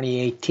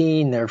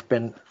 2018, there have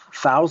been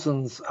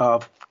thousands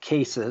of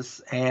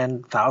cases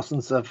and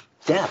thousands of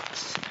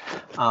deaths.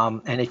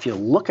 And if you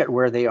look at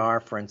where they are,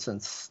 for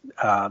instance,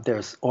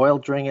 there's oil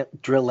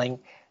drilling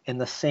in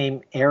the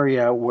same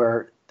area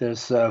where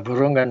there's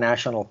Virunga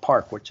National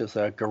Park, which is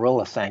a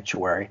gorilla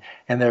sanctuary,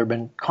 and there have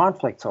been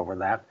conflicts over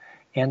that.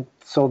 And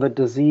so the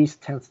disease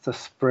tends to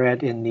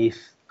spread in these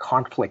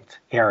conflict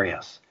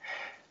areas.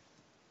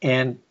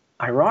 And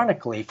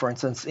ironically, for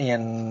instance,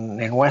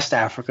 in West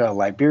Africa,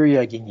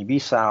 Liberia,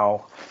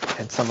 Guinea-Bissau,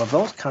 and some of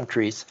those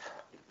countries,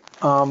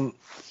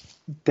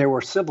 there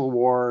were civil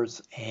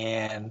wars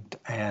and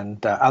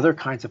other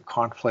kinds of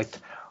conflict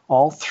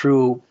all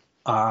through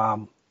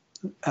the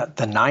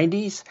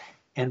 90s.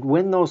 And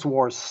when those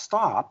wars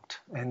stopped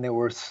and there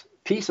was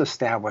peace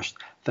established,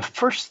 the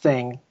first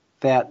thing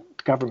that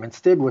governments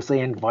did was they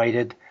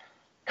invited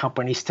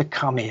companies to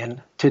come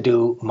in to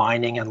do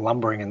mining and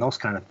lumbering and those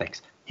kind of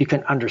things. You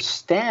can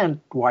understand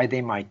why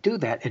they might do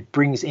that. It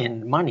brings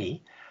in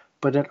money,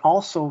 but it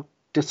also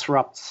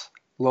disrupts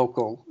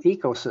local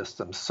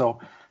ecosystems. So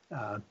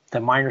the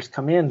miners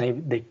come in,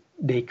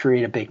 they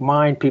create a big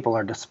mine, people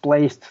are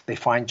displaced, they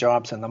find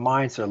jobs in the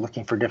mines, they're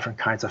looking for different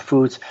kinds of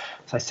foods,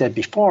 as I said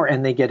before,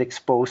 and they get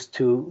exposed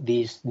to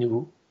these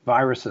new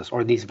viruses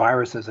or these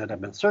viruses that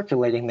have been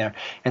circulating there.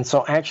 And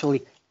so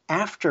actually,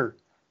 after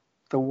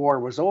the war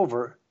was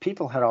over,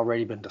 people had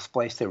already been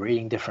displaced, they were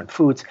eating different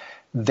foods.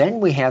 Then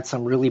we had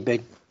some really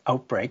big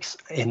outbreaks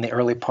in the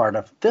early part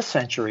of this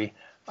century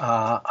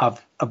of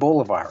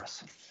Ebola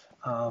virus.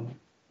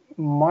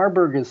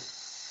 Marburg is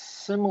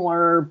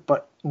similar,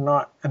 but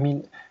not, I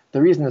mean,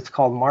 the reason it's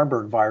called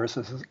Marburg virus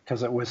is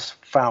because it was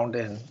found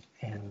in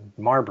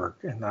Marburg,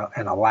 in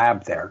a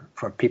lab there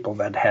for people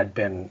that had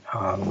been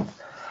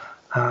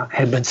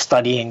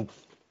studying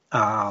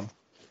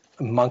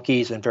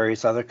monkeys and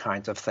various other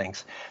kinds of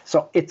things.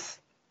 So it's,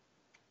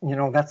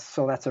 that's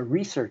a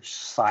research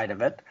side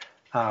of it.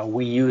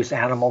 We use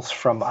animals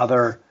from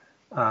other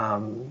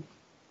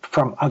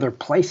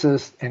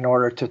places in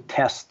order to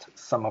test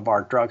some of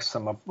our drugs,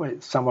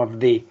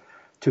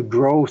 to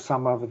grow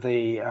some of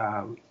the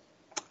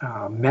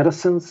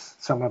medicines,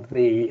 some of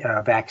the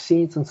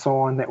vaccines and so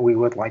on that we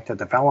would like to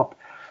develop.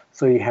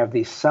 So you have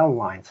these cell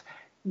lines.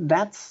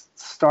 That's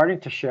starting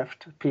to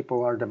shift.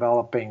 People are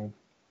developing,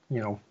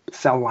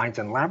 cell lines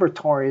in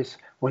laboratories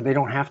where they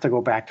don't have to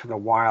go back to the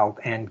wild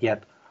and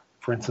get,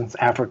 for instance,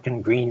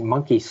 African green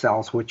monkey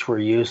cells, which were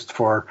used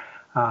for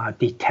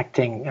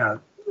detecting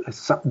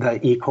the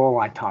E.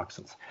 coli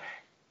toxins.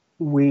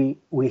 We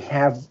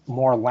have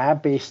more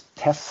lab-based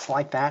tests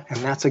like that, and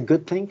that's a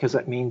good thing because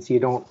it means you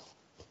don't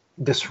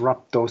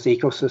disrupt those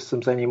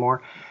ecosystems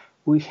anymore.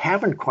 We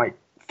haven't quite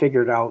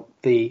figured out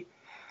the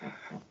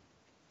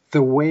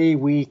way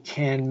we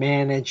can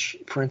manage,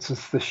 for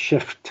instance, the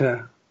shift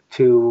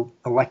to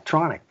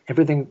electronic.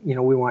 Everything,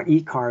 we want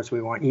e-cars,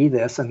 we want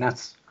e-this, and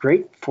that's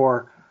great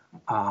for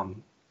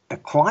the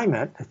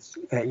climate. It's,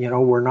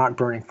 we're not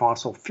burning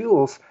fossil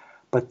fuels,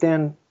 but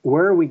then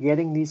where are we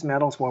getting these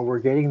metals? Well, we're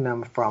getting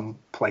them from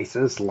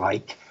places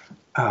like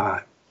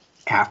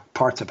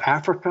parts of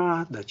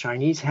Africa. The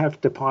Chinese have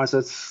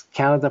deposits.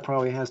 Canada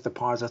probably has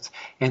deposits.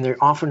 And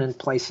they're often in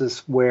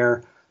places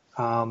where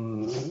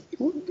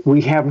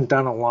we haven't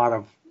done a lot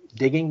of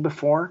digging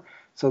before.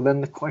 So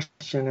then the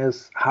question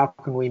is, how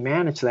can we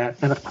manage that?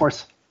 And of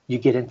course, you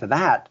get into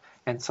that,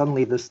 and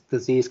suddenly this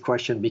disease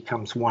question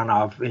becomes one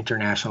of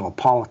international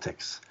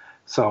politics.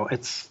 So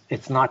it's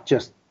not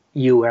just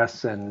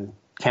U.S. and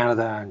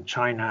Canada and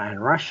China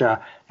and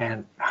Russia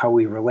and how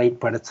we relate,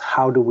 but it's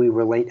how do we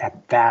relate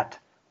at that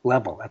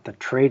level, at the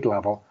trade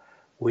level,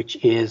 which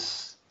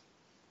is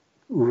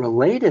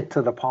related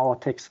to the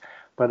politics,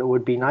 but it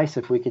would be nice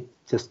if we could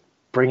just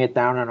bring it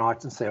down a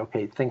notch and say,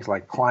 okay, things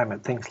like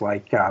climate, things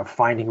like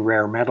finding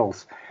rare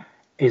metals,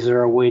 is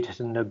there a way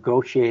to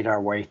negotiate our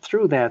way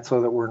through that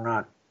so that we're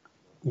not,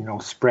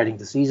 spreading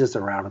diseases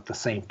around at the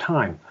same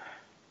time?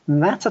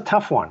 And that's a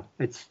tough one.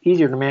 It's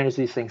easier to manage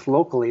these things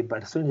locally,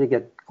 but as soon as you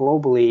get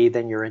globally,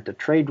 then you're into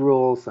trade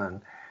rules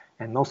and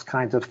those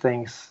kinds of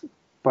things.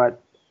 But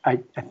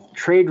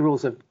trade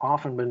rules have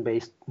often been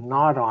based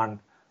not on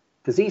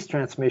disease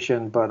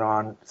transmission, but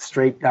on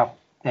straight up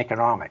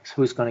economics.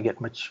 Who's going to get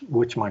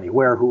which money,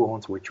 where, who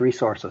owns which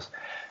resources.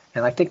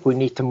 And I think we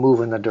need to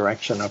move in the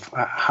direction of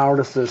how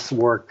does this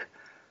work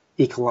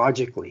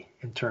ecologically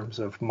in terms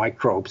of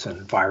microbes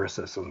and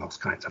viruses and those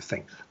kinds of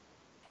things.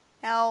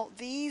 Now,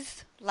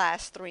 these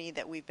last three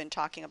that we've been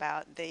talking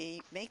about,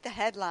 they make the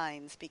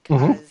headlines Mm-hmm.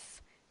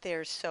 because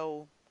they're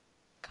so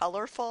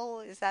colorful.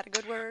 Is that a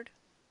good word?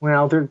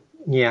 Well, they're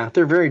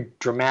very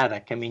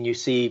dramatic. I mean, you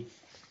see,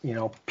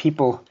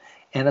 people,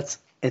 and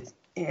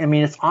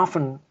it's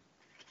often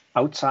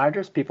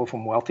outsiders, people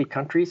from wealthy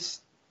countries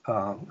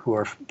who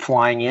are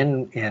flying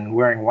in and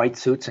wearing white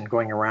suits and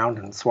going around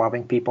and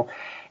swabbing people,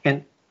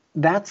 and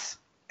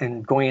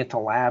and going into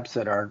labs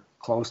that are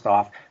closed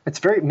off.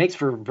 It makes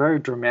for very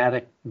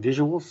dramatic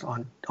visuals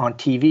on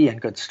TV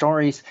and good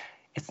stories.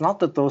 It's not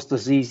that those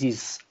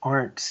diseases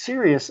aren't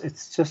serious.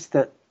 It's just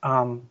that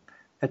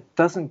it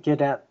doesn't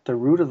get at the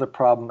root of the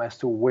problem as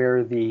to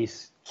where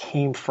these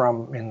came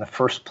from in the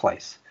first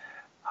place.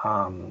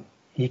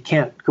 You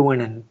can't go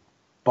in and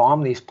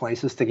bomb these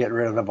places to get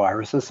rid of the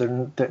viruses,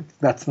 and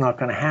that's not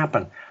going to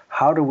happen.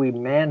 How do we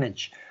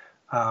manage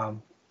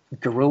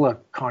guerrilla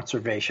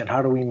conservation?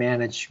 How do we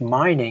manage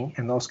mining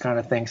and those kind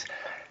of things?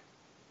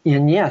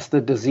 And yes,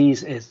 the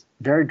disease is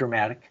very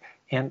dramatic.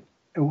 And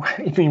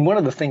I mean, one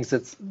of the things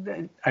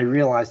that I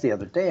realized the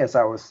other day as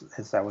I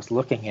was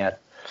looking at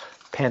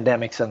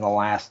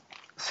pandemics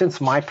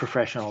since my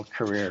professional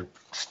career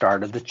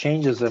started, the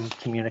changes in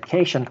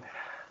communication.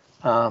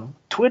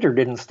 Twitter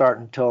didn't start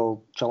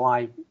until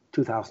July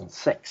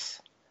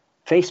 2006.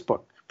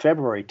 Facebook,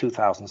 February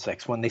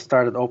 2006, when they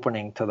started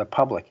opening to the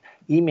public.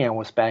 Email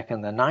was back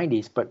in the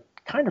 90s, but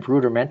kind of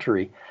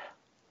rudimentary.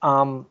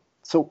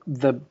 So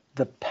the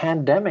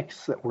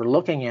pandemics that we're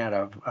looking at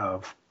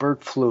of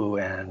bird flu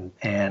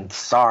and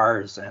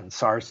SARS and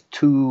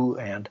SARS-2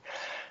 and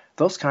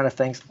those kind of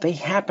things, they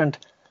happened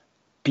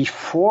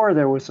before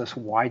there was this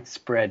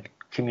widespread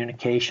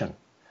communication.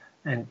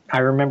 And I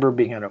remember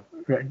being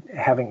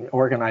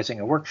organizing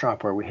a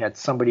workshop where we had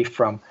somebody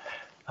from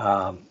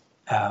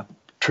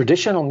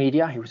traditional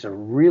media. He was a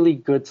really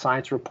good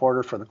science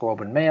reporter for the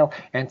Globe and Mail,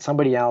 and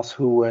somebody else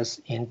who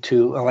was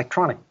into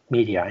electronic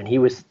media. And he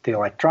was the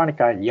electronic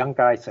guy, the young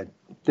guy, said,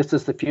 this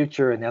is the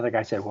future. And the other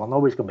guy said, well,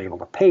 nobody's going to be able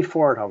to pay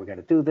for it. How are we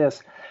going to do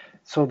this?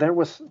 So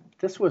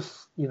this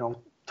was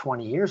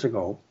 20 years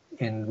ago.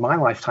 In my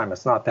lifetime,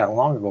 it's not that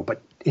long ago.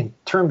 But in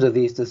terms of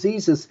these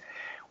diseases,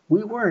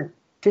 we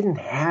didn't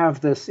have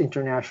this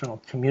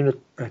international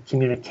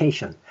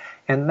communication.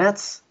 And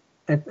it's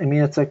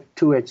a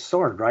two-edged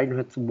sword,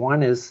 right?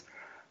 One is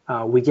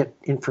we get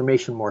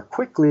information more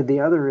quickly. The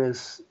other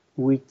is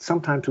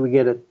sometimes we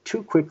get it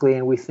too quickly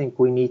and we think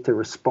we need to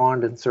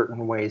respond in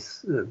certain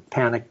ways,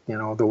 panic,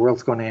 the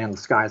world's going to end, the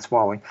sky is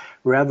falling,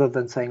 rather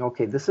than saying,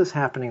 okay, this is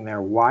happening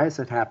there. Why is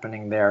it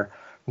happening there?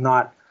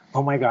 Not,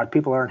 oh my God,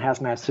 people are in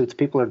hazmat suits,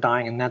 people are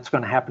dying, and that's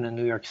going to happen in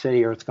New York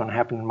City or it's going to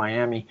happen in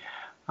Miami.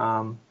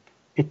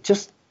 It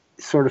just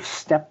sort of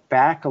step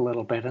back a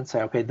little bit and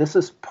say, okay, this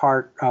is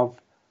part of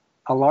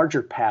a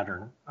larger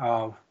pattern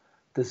of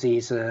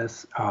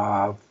diseases,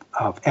 of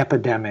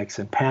epidemics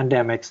and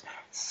pandemics,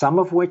 some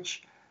of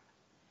which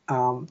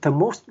the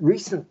most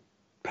recent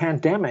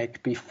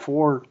pandemic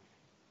before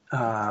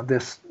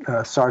this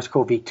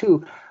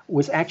SARS-CoV-2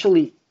 was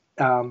actually,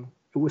 it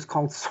was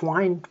called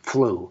swine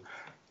flu.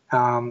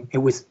 It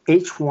was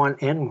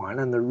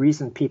H1N1, and the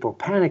reason people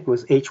panicked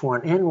was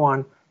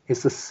H1N1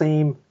 is the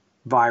same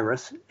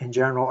virus in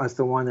general as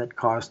the one that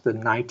caused the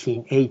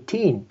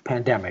 1918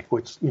 pandemic,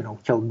 which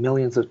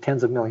killed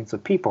tens of millions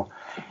of people,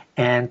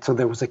 and so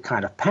there was a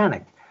kind of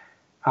panic.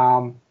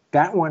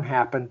 That one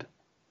happened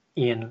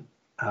in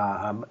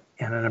an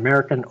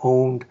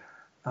American-owned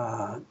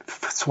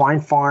swine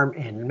farm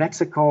in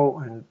Mexico,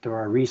 and there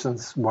are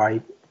reasons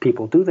why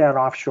people do that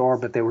offshore.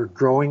 But they were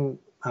growing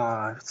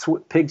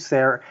pigs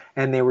there,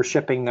 and they were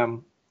shipping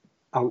them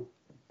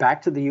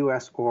back to the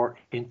U.S. or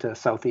into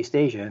Southeast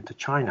Asia, into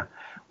China.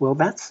 Well,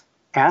 that's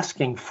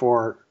asking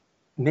for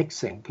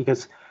mixing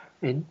because,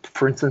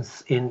 for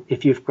instance,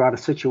 if you've got a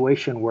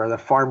situation where the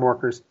farm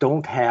workers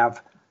don't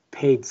have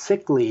paid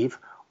sick leave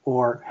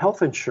or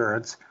health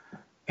insurance,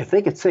 if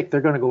they get sick,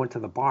 they're going to go into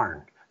the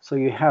barn. So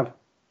you have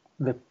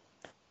the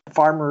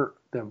farm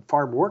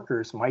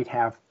workers might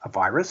have a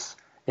virus.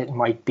 It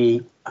might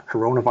be a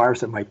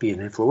coronavirus, it might be an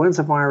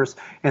influenza virus,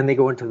 and they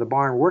go into the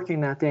barn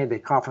working that day, they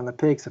cough on the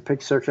pigs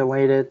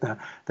circulate it,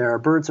 there are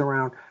birds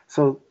around.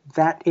 So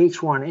that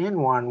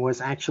H1N1 was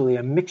actually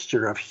a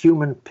mixture of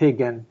human,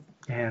 pig,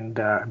 and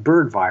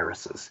bird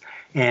viruses.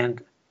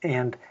 And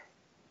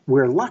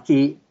we're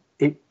lucky.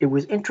 It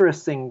was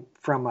interesting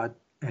from an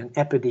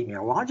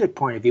epidemiologic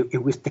point of view.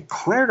 It was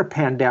declared a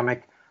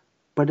pandemic,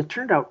 but it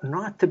turned out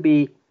not to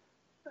be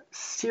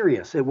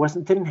serious. It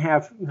didn't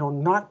have,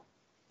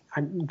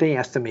 they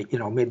estimate,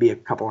 maybe a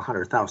couple of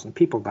 100,000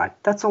 people died.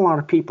 That's a lot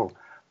of people.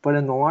 But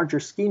in the larger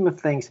scheme of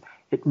things,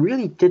 it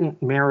really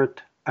didn't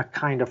merit a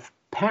kind of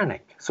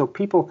panic. So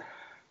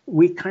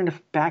we kind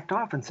of backed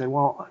off and said,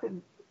 well,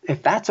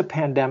 if that's a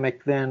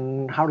pandemic,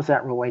 then how does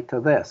that relate to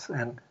this?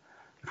 And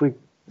if we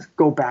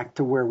go back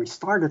to where we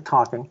started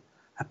talking,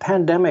 a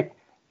pandemic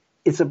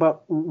is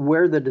about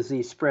where the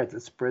disease spreads.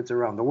 It spreads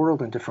around the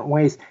world in different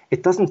ways.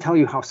 It doesn't tell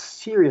you how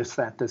serious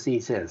that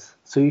disease is.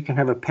 So you can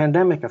have a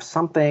pandemic of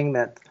something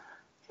that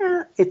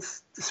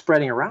it's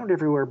spreading around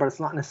everywhere, but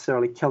it's not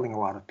necessarily killing a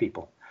lot of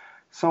people.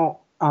 So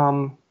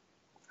I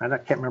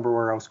can't remember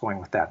where I was going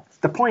with that.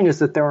 The point is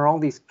that there are all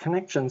these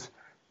connections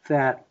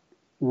that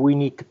we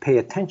need to pay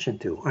attention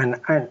to.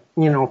 And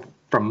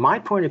from my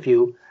point of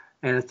view,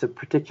 and it's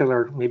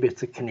maybe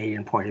it's a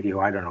Canadian point of view,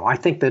 I don't know. I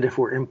think that if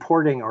we're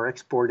importing or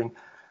exporting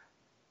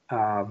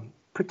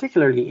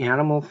particularly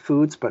animal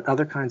foods, but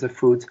other kinds of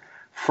foods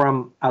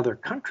from other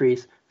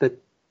countries, that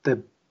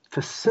the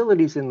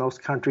facilities in those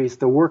countries,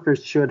 the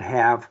workers should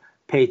have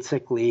paid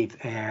sick leave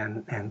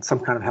and some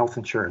kind of health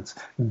insurance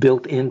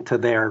built into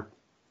their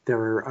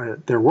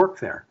work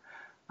there.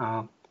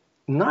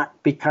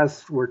 Not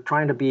because we're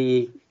trying to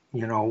be,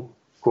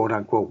 quote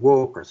unquote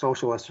woke or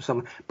socialist or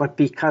something, but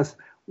because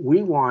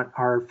we want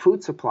our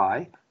food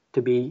supply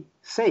to be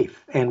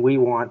safe, and we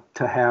want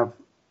to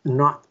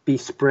not be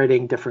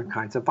spreading different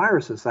kinds of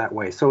viruses that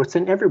way. So it's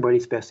in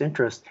everybody's best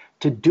interest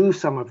to do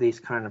some of these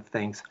kind of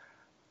things,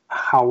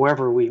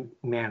 however we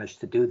manage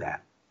to do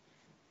that.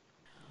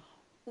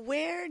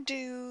 Where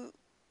do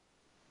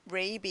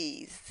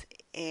rabies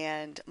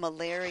and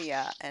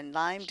malaria and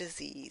Lyme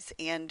disease,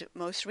 and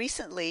most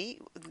recently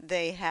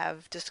they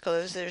have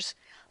disclosed there's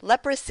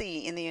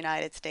leprosy in the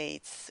United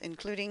States,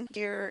 including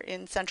here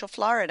in Central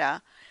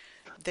Florida.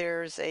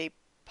 There's a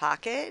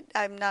pocket.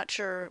 I'm not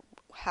sure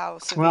how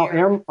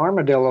severe. Well,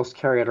 armadillos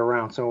carry it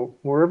around. So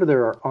wherever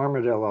there are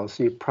armadillos,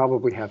 you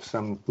probably have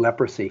some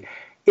leprosy.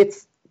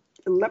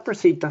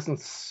 Leprosy doesn't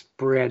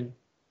spread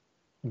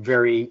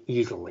very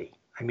easily.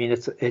 I mean,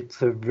 it's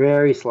a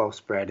very slow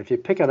spread. If you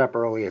pick it up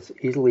early, it's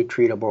easily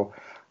treatable.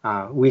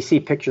 We see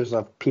pictures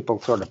of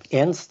people sort of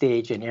end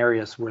stage in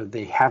areas where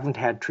they haven't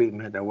had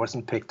treatment, that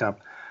wasn't picked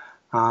up.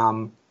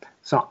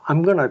 So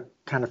I'm going to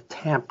kind of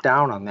tamp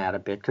down on that a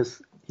bit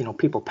because,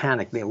 people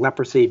panic. The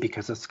leprosy,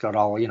 because it's got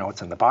all,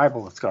 it's in the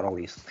Bible. It's got all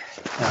these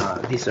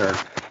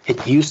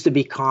it used to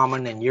be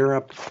common in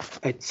Europe.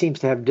 It seems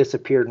to have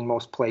disappeared in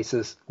most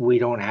places. We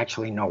don't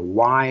actually know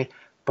why,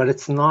 but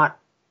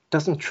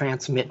doesn't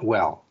transmit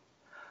well.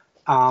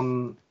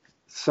 Or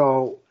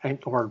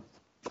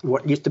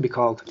what used to be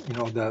called,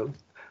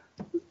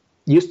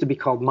 used to be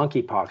called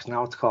monkeypox.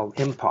 Now it's called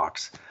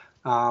mpox.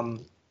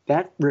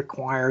 That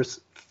requires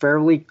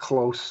fairly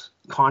close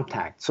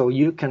contact. So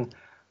you can,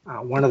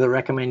 one of the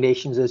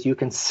recommendations is you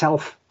can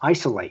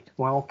self-isolate.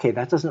 Well, okay,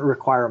 that doesn't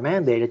require a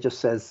mandate. It just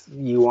says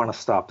you want to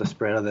stop the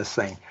spread of this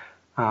thing.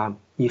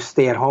 You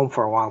stay at home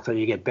for a while till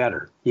you get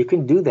better. You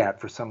can do that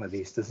for some of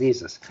these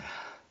diseases.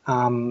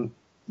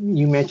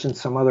 You mentioned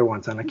some other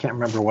ones, and I can't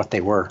remember what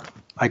they were.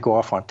 I go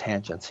off on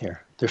tangents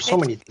here. There's so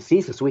many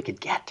diseases we could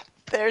get.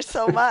 There's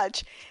so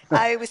much.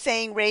 I was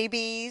saying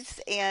rabies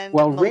and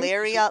Well,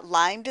 malaria,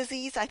 Lyme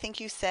disease, I think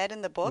you said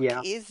in the book,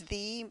 yeah, is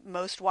the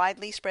most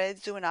widely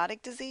spread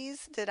zoonotic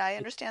disease. Did I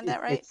understand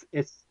that right?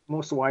 it's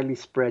most widely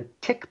spread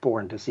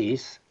tick-borne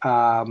disease,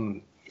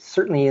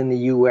 certainly in the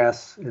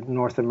U.S., in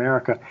North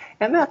America,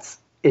 and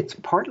it's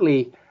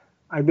partly.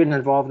 I've been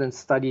involved in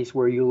studies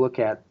where you look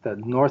at the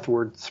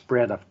northward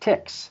spread of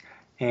ticks,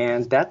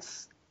 and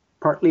that's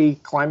partly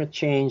climate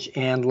change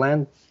and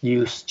land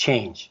use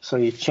change. So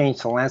you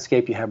change the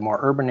landscape, you have more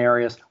urban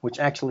areas, which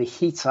actually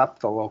heats up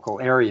the local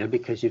area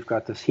because you've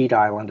got this heat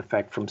island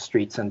effect from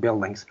streets and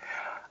buildings.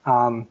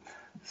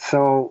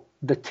 So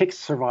the ticks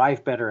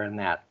survive better in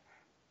that.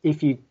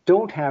 If you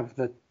can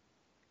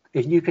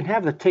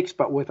have the ticks,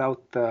 but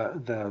without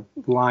the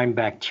Lyme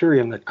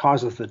bacterium that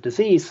causes the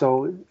disease,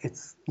 so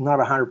it's not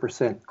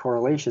 100%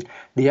 correlation.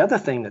 The other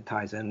thing that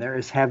ties in there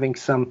is having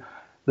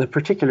the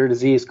particular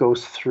disease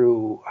goes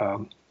through,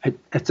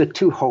 it's a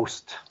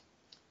two-host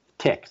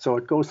tick. So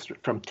it goes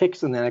from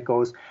ticks, and then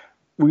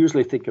we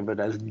usually think of it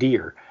as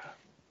deer.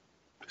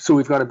 So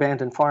we've got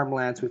abandoned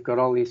farmlands, we've got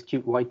all these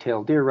cute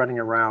white-tailed deer running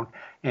around,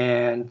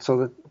 and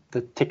so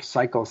the tick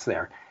cycles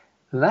there.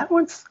 That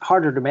one's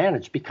harder to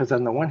manage because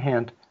on the one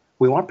hand,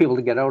 we want people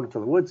to get out into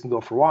the woods and go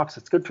for walks.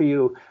 It's good for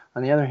you.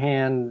 On the other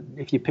hand,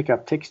 if you pick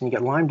up ticks and you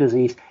get Lyme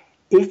disease,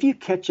 if you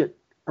catch it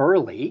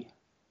early,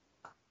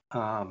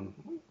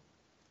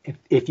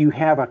 if you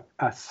have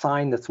a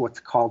sign that's what's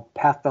called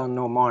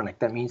pathognomonic,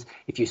 that means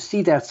if you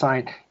see that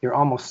sign, you're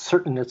almost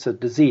certain it's a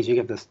disease. You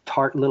get this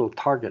little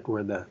target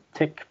where the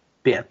tick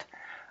bit.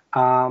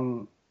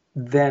 Then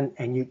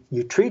and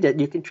you treat it.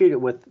 You can treat it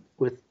with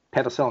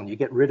penicillin. You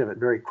get rid of it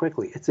very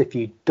quickly. It's if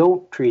you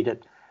don't treat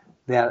it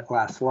that it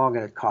lasts long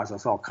and it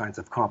causes all kinds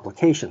of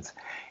complications.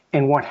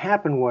 And what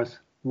happened was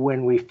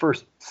when we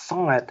first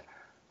saw it,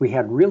 we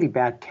had really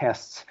bad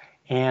tests,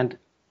 and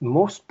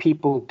most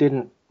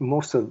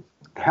of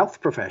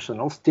health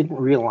professionals didn't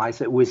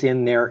realize it was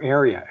in their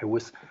area. It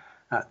was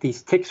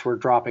these ticks were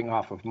dropping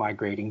off of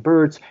migrating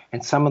birds,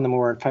 and some of them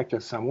were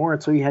infected, some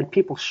weren't. So you had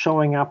people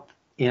showing up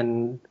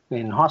in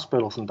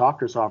hospitals and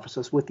doctors'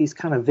 offices with these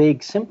kind of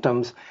vague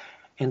symptoms,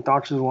 and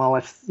doctors, well,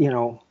 if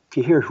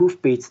you hear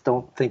hoofbeats,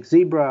 don't think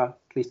zebra,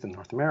 at least in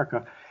North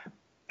America.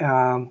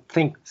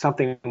 Think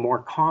something more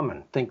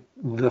common. Think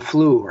the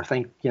flu, or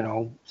think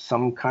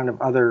some kind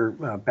of other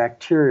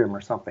bacterium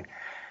or something.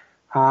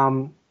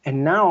 And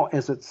now,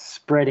 as it's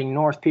spreading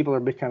north, people are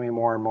becoming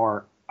more and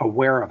more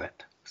aware of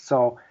it.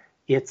 So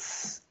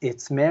it's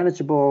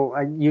manageable.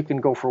 You can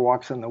go for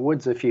walks in the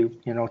woods if you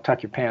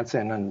tuck your pants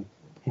in and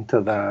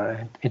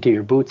into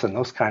your boots and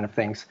those kind of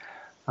things.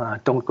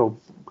 Don't go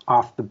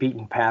off the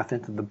beaten path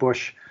into the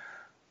bush,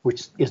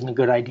 which isn't a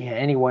good idea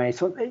anyway.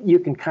 So you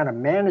can kind of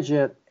manage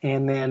it,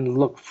 and then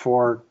look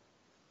for,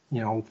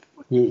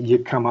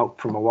 you come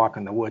out from a walk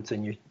in the woods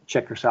and you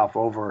check yourself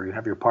over, or you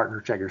have your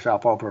partner check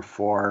yourself over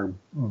for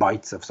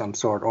bites of some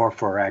sort or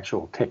for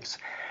actual ticks.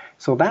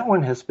 So that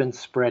one has been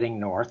spreading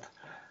north.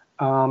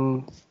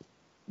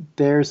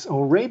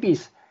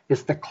 Rabies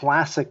is the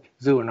classic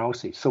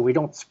zoonosis. So we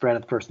don't spread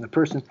it person to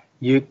person.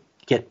 You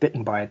get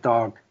bitten by a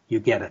dog, you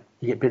get it.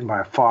 You get bitten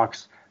by a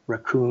fox,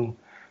 raccoon.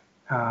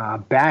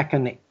 Back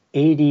in the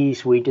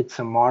 80s, we did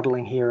some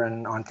modeling here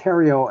in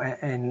Ontario,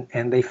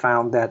 and they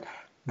found that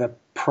the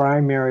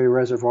primary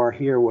reservoir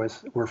here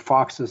were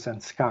foxes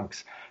and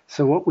skunks.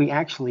 So what we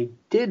actually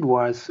did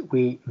was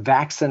we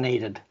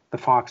vaccinated the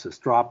foxes,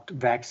 dropped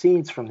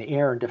vaccines from the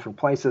air in different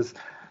places,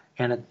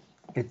 and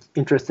it's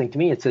interesting to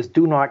me. It says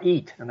do not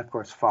eat, and of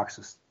course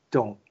foxes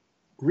don't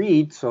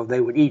read, so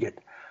they would eat it,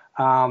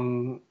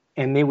 and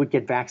they would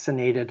get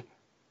vaccinated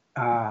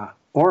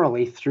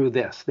orally through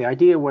this. The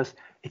idea was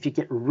if you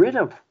get rid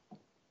of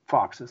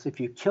foxes, if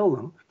you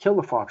kill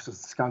the foxes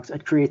and skunks,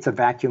 it creates a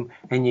vacuum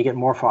and you get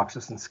more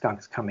foxes and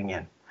skunks coming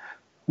in.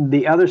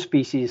 The other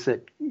species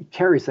that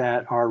carries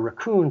that are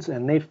raccoons,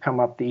 and they've come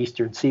up the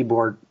eastern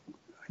seaboard.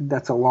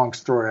 That's a long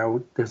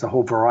story. There's a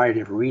whole variety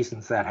of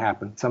reasons that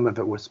happened. Some of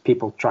it was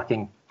people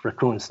trucking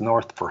raccoons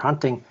north for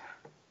hunting.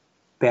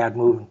 Bad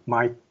move.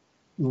 I'm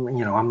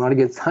not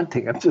against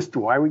hunting. I'm just,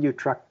 why would you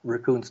truck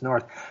raccoons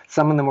north?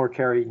 Some of them were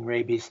carrying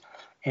rabies,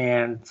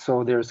 and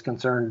so there's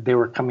concern they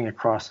were coming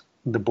across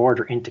the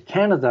border into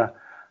Canada,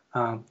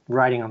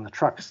 riding on the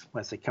trucks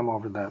as they come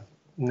over the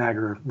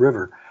Niagara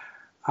River,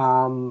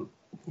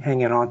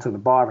 hanging on to the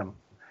bottom.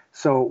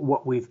 So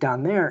what we've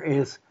done there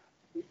is,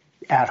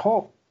 at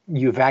home,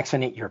 you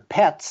vaccinate your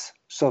pets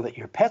so that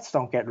your pets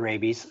don't get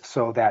rabies,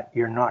 so that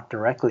you're not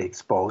directly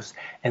exposed,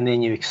 and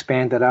then you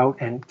expand it out,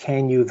 and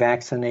can you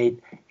vaccinate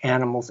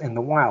animals in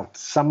the wild?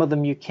 Some of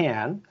them you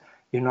can.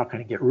 You're not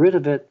going to get rid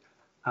of it.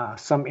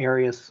 Some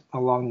areas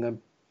along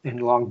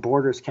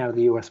borders,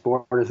 Canada-U.S.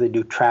 borders, they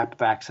do trap,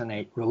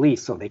 vaccinate,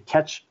 release. So they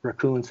catch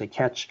raccoons, they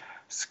catch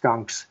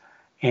skunks,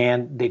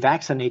 and they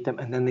vaccinate them,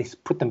 and then they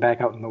put them back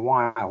out in the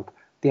wild.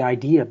 The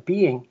idea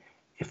being,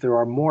 if there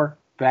are more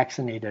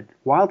vaccinated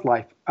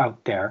wildlife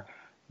out there,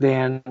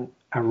 then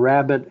a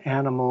rabid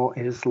animal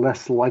is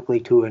less likely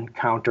to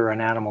encounter an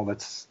animal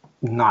that's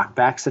not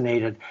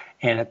vaccinated,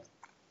 and it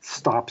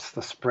stops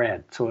the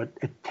spread. So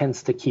it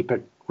tends to keep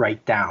it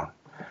right down.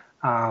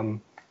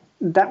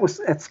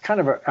 It's kind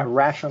of a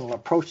rational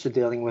approach to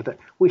dealing with it.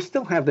 We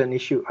still have an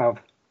issue of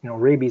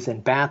rabies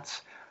in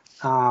bats,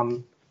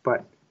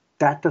 but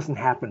that doesn't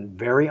happen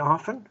very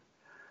often.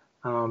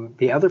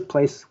 The other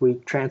place we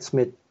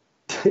transmit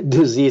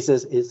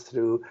diseases is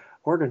through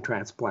organ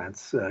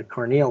transplants,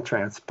 corneal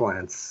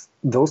transplants,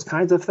 those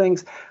kinds of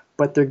things.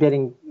 But they're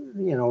getting,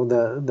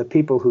 the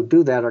people who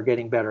do that are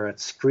getting better at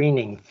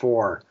screening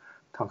for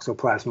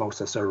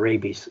toxoplasmosis or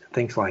rabies,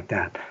 things like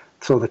that.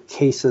 So the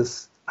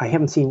cases, I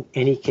haven't seen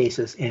any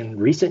cases in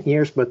recent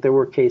years, but there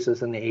were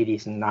cases in the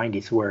 80s and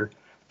 90s where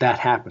that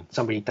happened.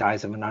 Somebody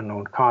dies of an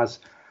unknown cause.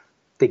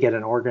 They get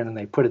an organ and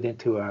they put it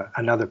into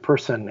another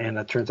person, and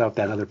it turns out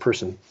that other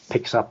person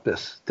picks up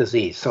this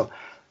disease. So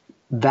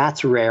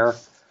that's rare.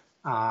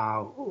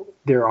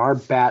 There are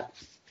bat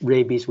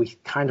rabies. We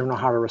kind of know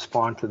how to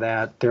respond to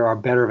that. There are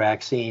better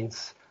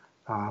vaccines.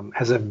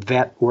 As a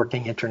vet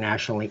working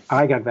internationally,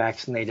 I got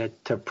vaccinated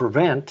to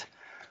prevent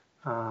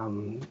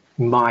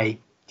my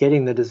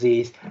getting the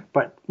disease,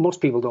 but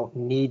most people don't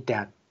need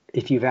that.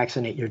 If you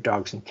vaccinate your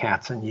dogs and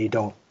cats and you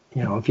don't,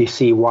 if you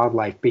see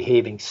wildlife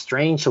behaving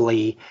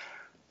strangely,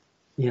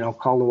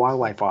 call the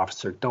wildlife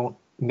officer. Don't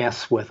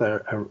mess with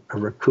a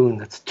raccoon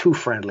that's too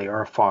friendly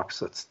or a fox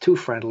that's too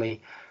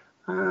friendly.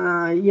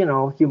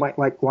 You might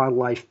like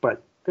wildlife,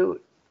 but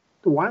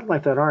the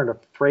wildlife that aren't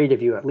afraid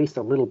of you at least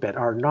a little bit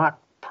are not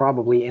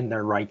probably in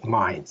their right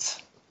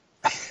minds.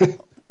 Well,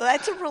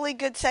 that's a really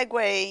good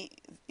segue.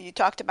 You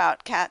talked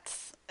about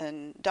cats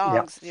and Yeah.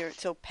 dogs,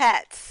 so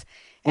pets,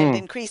 and Mm.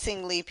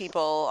 increasingly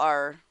people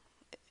are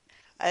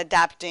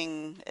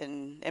adapting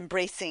and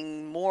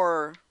embracing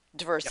more Yep.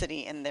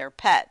 diversity in their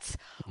pets.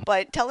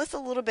 But tell us a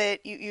little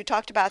bit, you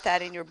talked about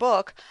that in your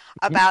book,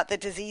 Mhm. about the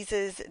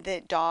diseases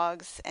that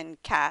dogs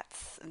and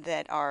cats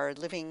that are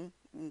living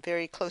in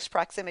very close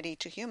proximity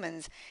to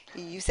humans,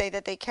 you say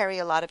that they carry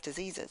a lot of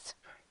diseases.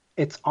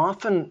 It's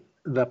often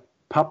the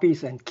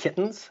puppies and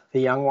kittens, the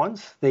young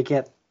ones. They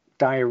get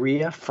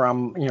diarrhea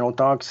from,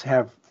 dogs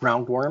have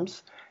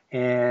roundworms,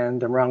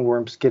 and the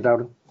roundworms get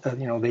out,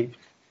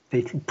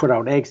 they put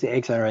out eggs. The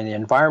eggs are in the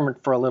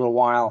environment for a little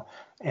while,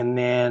 and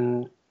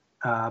then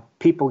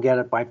people get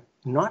it by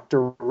not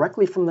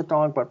directly from the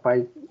dog, but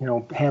by,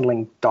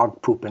 handling dog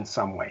poop in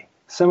some way.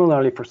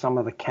 Similarly for some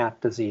of the cat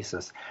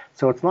diseases.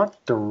 So it's not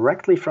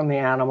directly from the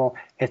animal,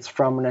 it's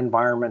from an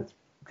environment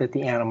that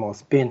the animal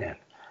has been in.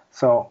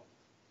 So,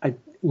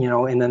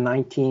 in the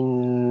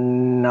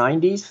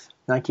 1990s,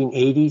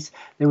 1980s,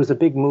 there was a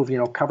big move,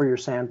 cover your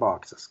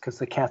sandboxes, because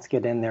the cats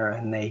get in there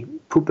and they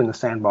poop in the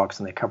sandbox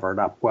and they cover it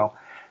up. Well,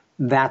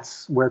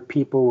 that's where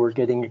people were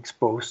getting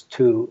exposed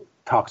to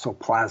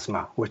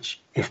toxoplasma,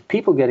 which if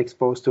people get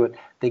exposed to it,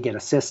 they get a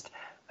cyst.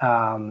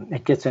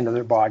 It gets into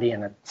their body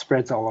and it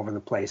spreads all over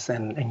the place,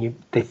 and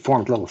they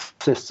formed little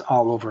cysts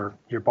all over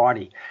your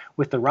body.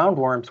 With the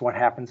roundworms, what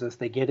happens is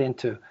they get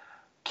into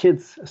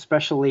kids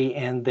especially,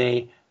 and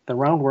the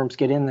roundworms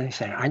get in and they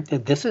say,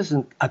 this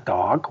isn't a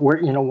dog.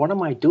 What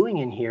am I doing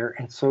in here?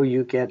 And so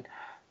you get,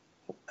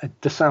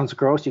 this sounds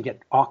gross, you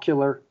get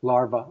ocular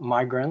larva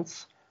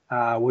migrans,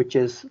 which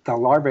is the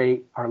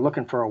larvae are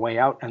looking for a way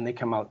out and they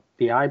come out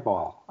the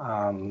eyeball.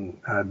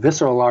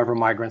 Visceral larva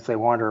migrants, they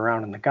wander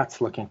around in the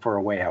guts looking for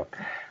a way out.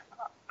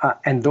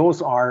 And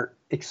those are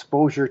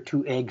exposure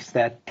to eggs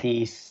that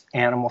these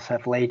animals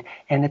have laid.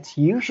 And it's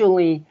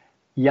usually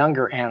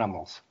younger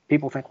animals.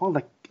 People think, well,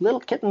 the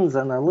little kittens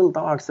and the little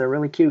dogs, they're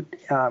really cute.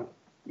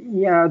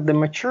 Yeah, the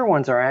mature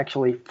ones are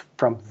actually,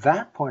 from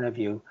that point of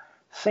view,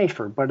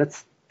 safer. But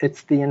it's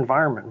the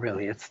environment,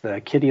 really. It's the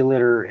kitty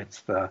litter.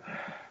 It's the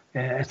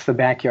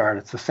backyard.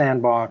 It's the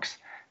sandbox.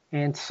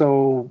 And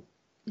so,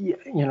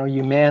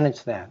 you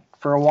manage that.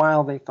 For a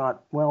while, they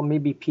thought, well,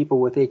 maybe people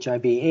with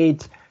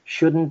HIV/AIDS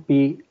shouldn't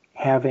be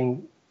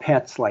having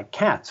pets like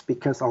cats,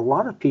 because a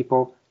lot of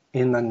people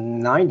in the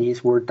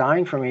 90s were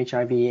dying from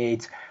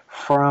HIV/AIDS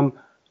from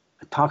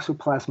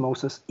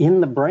toxoplasmosis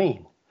in the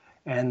brain.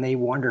 And they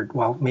wondered,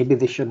 well, maybe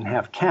they shouldn't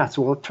have cats.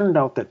 Well, it turned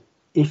out that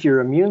if you're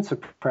immune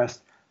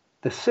suppressed,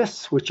 the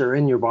cysts, which are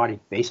in your body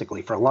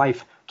basically for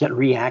life, get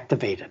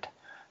reactivated.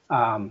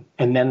 And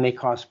then they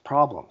cause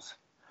problems.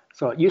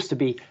 So it used to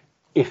be,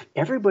 if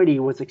everybody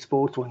was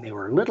exposed when they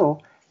were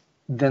little,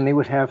 then they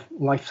would have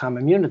lifetime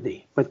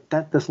immunity. But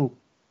that doesn't,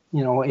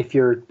 if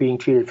you're being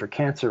treated for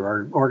cancer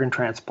or organ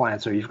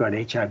transplants or you've got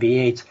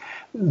HIV/AIDS,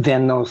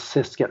 then those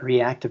cysts get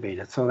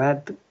reactivated. So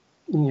that,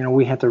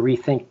 we had to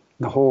rethink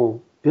the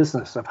whole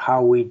business of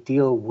how we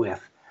deal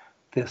with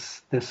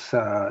this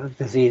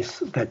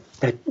disease that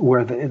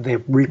where they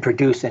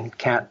reproduce in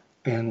cat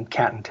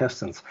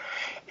intestines.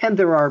 And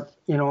there are,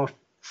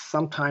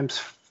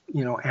 sometimes,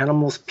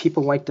 animals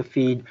people like to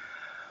feed.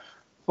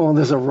 Oh,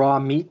 there's a raw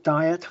meat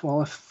diet.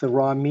 Well, if the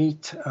raw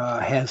meat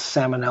has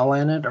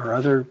salmonella in it or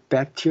other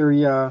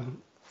bacteria,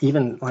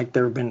 even like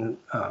there have been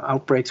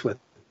outbreaks with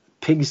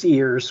pig's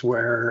ears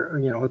where,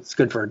 it's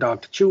good for a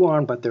dog to chew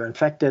on, but they're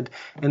infected.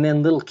 And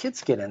then little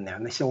kids get in there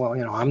and they say, well,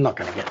 I'm not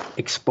going to get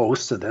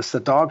exposed to this. The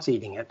dog's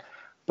eating it.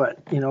 But,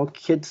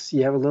 kids,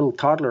 you have a little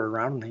toddler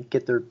around and they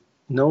get their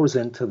nose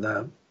into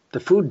the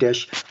food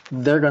dish,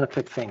 they're going to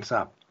pick things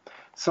up.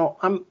 So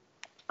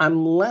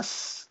I'm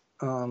less,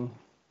 I'm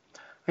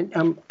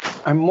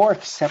more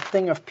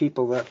accepting of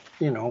people that,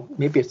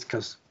 maybe it's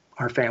because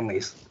our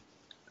families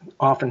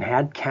often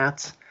had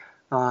cats,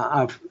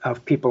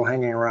 of people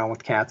hanging around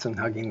with cats and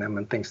hugging them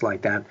and things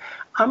like that.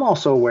 I'm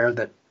also aware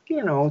that,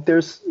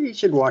 you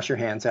should wash your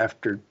hands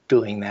after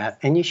doing that,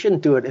 and you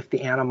shouldn't do it if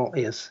the animal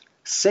is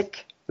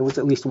sick. There was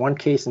at least one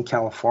case in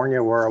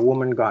California where a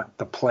woman got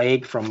the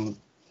plague from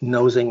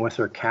nosing with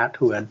her cat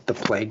who had the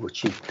plague, which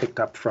she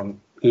picked up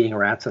from eating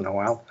rats in the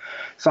wild.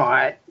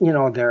 So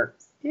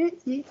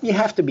you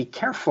have to be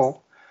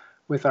careful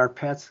with our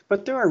pets,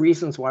 but there are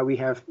reasons why we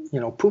have,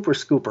 pooper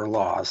scooper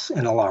laws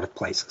in a lot of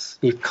places.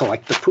 You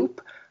collect the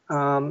poop,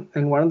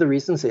 and one of the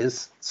reasons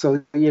is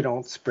so you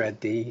don't spread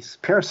these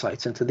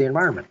parasites into the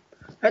environment.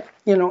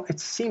 It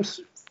seems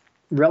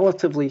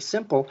relatively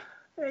simple,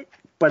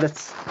 but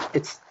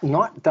it's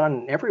not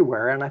done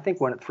everywhere. And I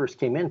think when it first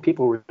came in,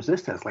 people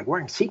resisted it. It's like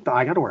wearing a seatbelt.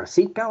 I got to wear a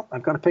seatbelt.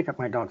 I've got to pick up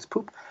my dog's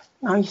poop.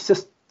 No, you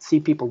just see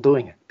people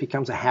doing it. It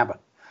becomes a habit.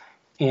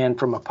 And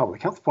from a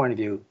public health point of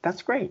view,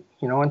 that's great.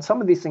 And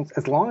some of these things,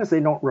 as long as they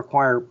don't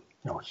require,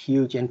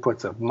 huge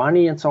inputs of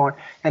money and so on,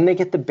 and they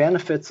get the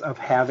benefits of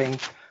having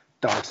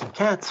dogs and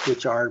cats,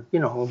 which are,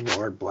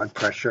 lower blood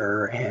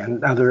pressure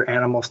and other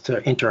animals to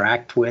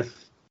interact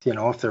with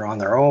if they're on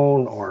their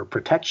own, or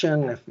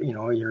protection. If,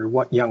 you're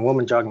a young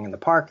woman jogging in the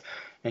park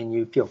and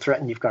you feel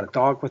threatened, you've got a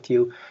dog with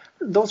you.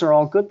 Those are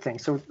all good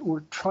things. So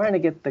we're trying to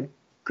get the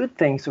good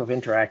things of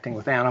interacting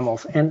with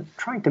animals and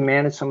trying to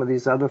manage some of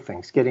these other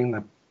things, getting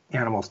the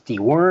animals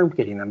dewormed,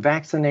 getting them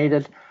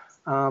vaccinated.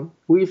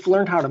 We've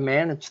learned how to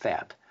manage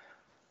that.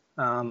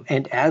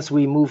 And as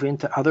we move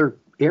into other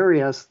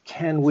areas,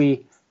 can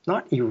we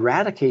not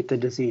eradicate the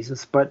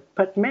diseases, but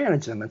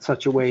manage them in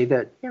such a way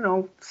that,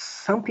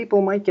 some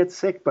people might get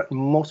sick, but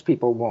most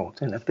people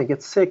won't. And if they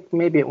get sick,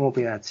 maybe it won't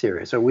be that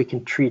serious, or we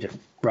can treat it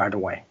right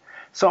away.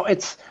 So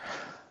it's,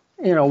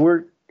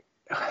 there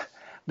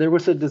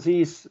was a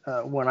disease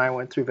when I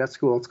went through vet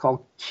school. It's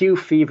called Q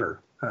fever,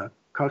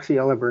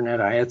 Coxiella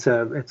burnetii.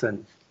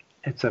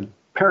 It's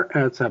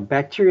a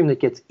bacterium that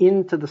gets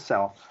into the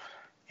cell,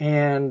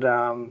 and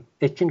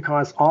it can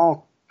cause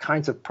all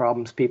kinds of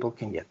problems. People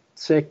can get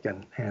sick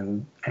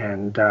and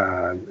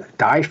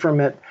die from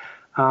it.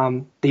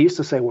 They used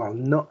to say, well,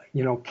 no,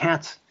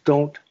 cats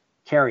don't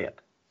carry it.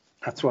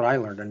 That's what I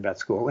learned in vet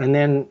school. And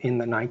then in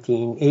the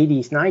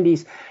 1980s,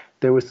 90s,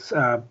 there was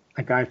a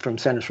guy from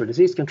Centers for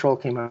Disease Control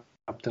came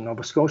up to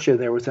Nova Scotia.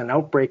 There was an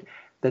outbreak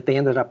that they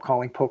ended up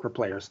calling poker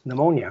players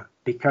pneumonia,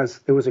 because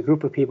there was a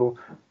group of people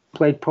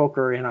played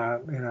poker in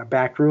a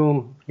back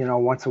room,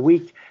 once a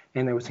week,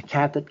 and there was a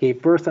cat that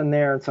gave birth in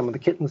there, and some of the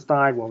kittens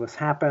died. Well, this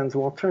happens.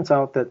 Well, it turns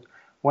out that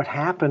what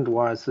happened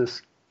was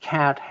this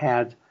cat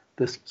had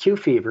this Q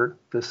fever,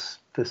 this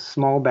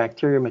small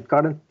bacterium. It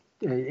got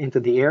into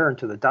the air,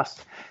 into the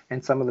dust,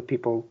 and some of the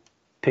people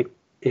picked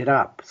it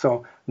up.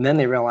 So then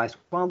they realized,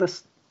 well,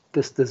 this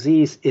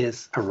disease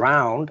is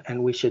around,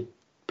 and we should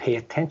pay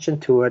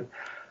attention to it.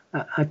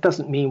 It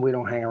doesn't mean we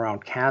don't hang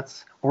around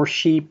cats or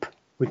sheep,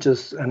 which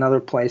is another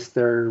place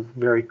they're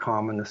very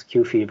common, this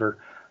Q fever.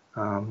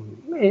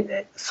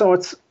 So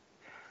it's,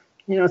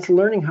 it's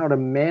learning how to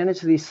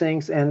manage these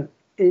things. And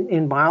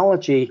in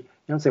biology, you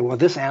don't say, well,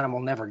 this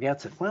animal never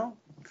gets it. Well,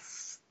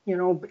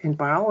 in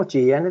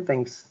biology,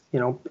 anything's,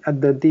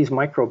 these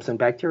microbes and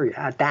bacteria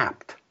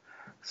adapt.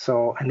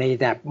 So, and they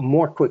adapt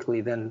more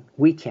quickly than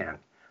we can.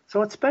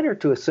 So it's better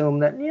to assume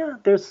that,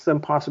 there's some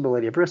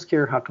possibility of risk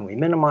here. How can we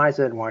minimize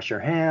it? Wash your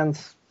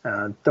hands.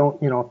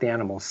 Don't, if the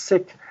animal's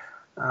sick,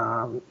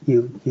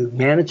 you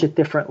manage it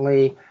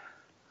differently.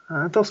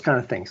 Those kind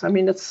of things. I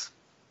mean,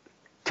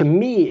 to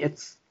me,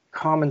 it's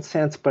common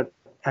sense, but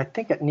I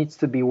think it needs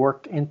to be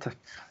worked into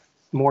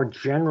more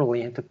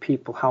generally into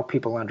how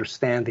people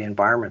understand the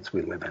environments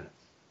we live in.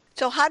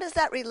 So how does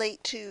that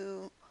relate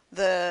to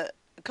the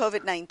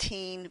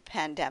COVID-19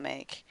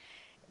 pandemic?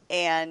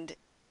 And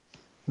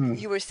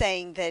you were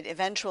saying that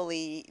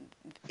eventually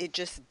it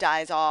just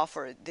dies off,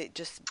 or it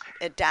just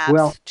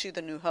adapts to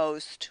the new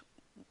host.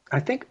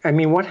 I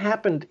mean, what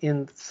happened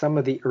in some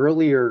of the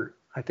earlier,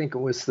 I think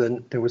there was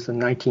the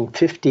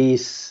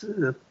 1950s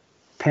the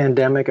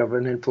pandemic of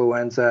an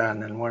influenza,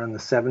 and then one in the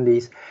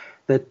 70s,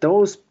 that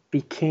those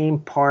became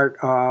part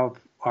of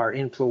our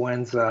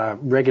influenza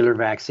regular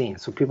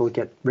vaccines. So people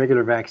get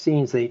regular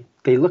vaccines, they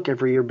look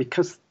every year,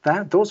 because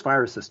those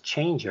viruses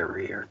change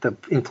every year, the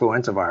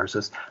influenza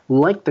viruses,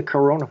 like the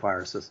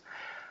coronaviruses.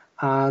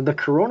 The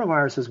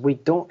coronaviruses, we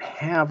don't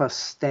have a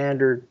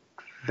standard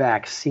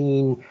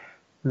vaccine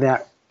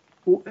that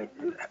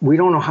we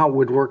don't know how it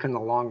would work in the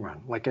long run.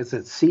 Like, is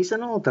it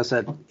seasonal?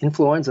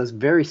 Influenza is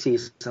very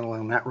seasonal,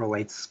 and that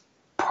relates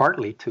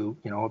partly to,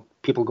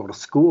 people go to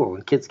school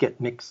and kids get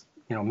mixed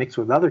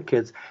with other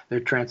kids. They're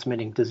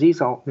transmitting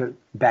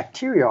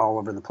bacteria all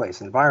over the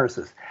place, and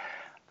viruses.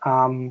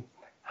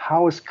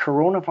 How is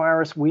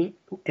coronavirus?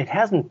 It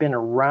hasn't been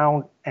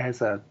around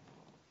as a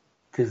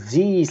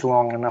disease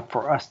long enough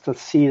for us to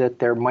see that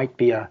there might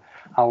be a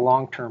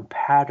long-term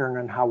pattern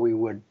in how we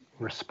would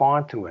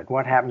respond to it.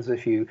 What happens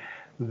if you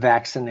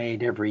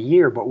vaccinate every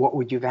year? But what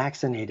would you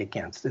vaccinate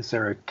against? Is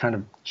there a kind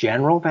of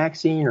general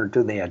vaccine, or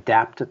do they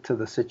adapt it to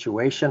the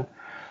situation?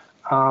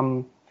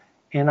 And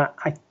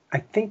I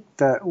think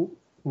that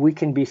we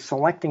can be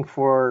selecting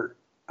for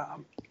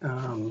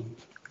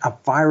a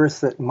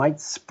virus that might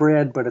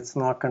spread, but it's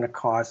not going to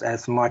cause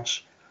as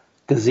much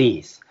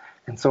disease.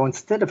 And so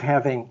instead of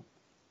having,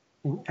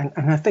 and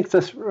I think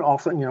this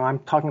also, I'm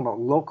talking about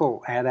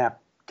local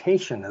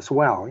adaptation as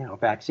well.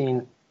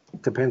 Vaccine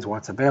depends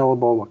what's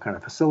available, what kind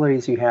of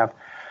facilities you have.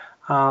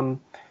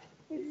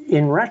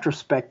 In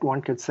retrospect,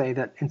 one could say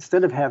that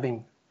instead of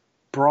having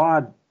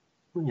broad,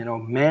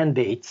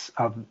 mandates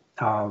of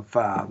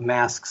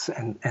masks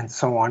and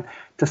so on,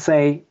 to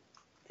say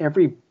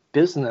every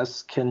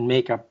business can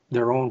make up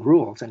their own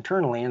rules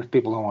internally, and if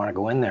people don't want to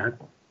go in there,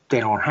 they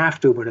don't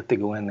have to, but if they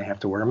go in, they have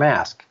to wear a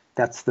mask.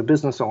 That's the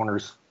business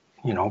owner's,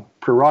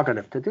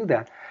 prerogative to do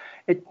that.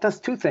 It does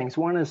two things.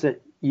 One is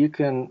that you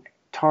can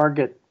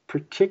target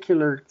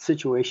particular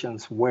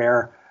situations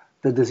where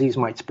the disease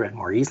might spread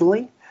more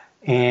easily,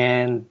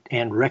 and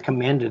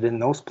recommend it in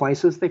those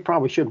places. They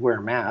probably should wear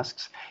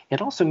masks.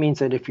 It also means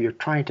that if you're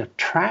trying to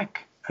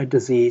track a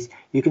disease,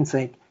 you can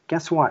say,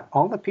 guess what?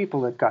 All the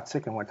people that got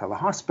sick and went to the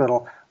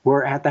hospital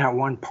were at that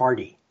one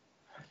party.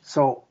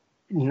 So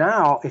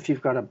now if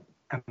you've got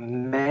a a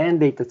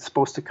mandate that's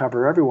supposed to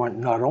cover everyone,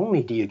 not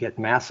only do you get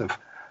massive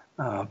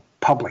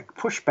public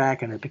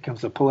pushback and it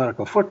becomes a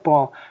political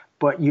football,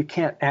 but you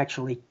can't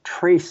actually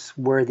trace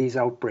where these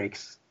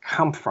outbreaks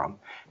come from.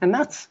 And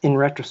that's in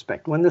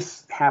retrospect. When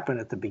this happened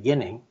at the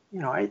beginning,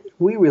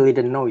 we really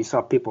didn't know. You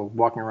saw people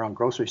walking around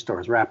grocery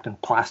stores wrapped in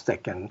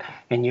plastic, and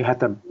you had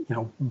to,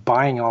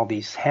 buying all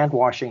these hand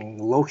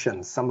washing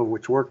lotions, some of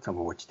which worked, some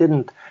of which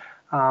didn't.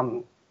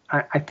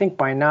 I think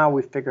by now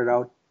we've figured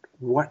out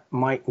what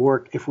might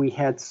work if we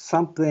had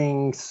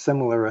something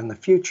similar in the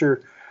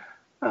future.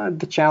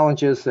 The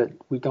challenge is that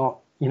we don't,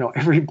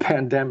 every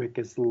pandemic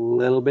is a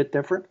little bit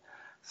different.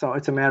 So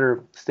it's a matter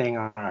of staying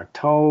on our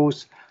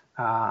toes.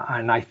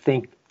 And I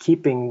think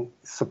keeping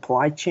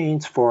supply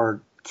chains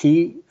for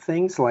key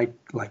things like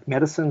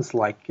medicines,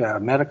 like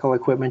medical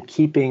equipment,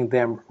 keeping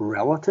them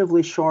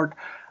relatively short,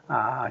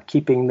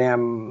 keeping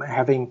them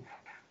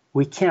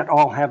we can't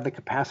all have the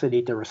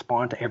capacity to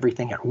respond to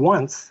everything at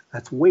once.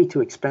 That's way too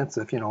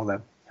expensive.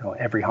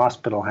 Every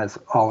hospital has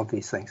all of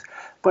these things.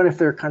 But if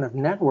they're kind of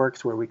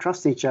networks where we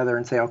trust each other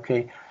and say,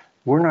 okay,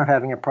 we're not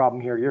having a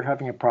problem here, you're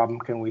having a problem,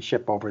 can we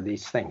ship over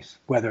these things?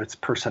 Whether it's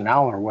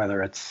personnel or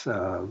whether it's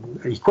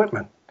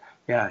equipment.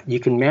 Yeah, you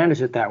can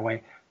manage it that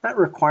way. That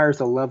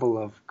requires a level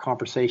of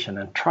conversation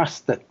and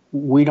trust that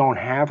we don't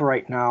have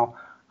right now.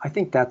 I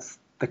think that's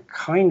the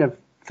kind of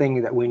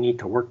thing that we need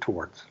to work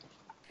towards.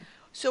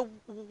 So,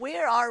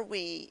 where are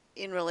we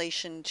in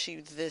relation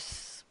to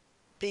this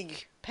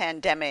big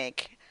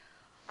pandemic?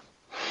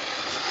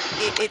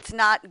 It's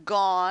not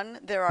gone.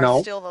 There are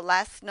No. still, the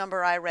last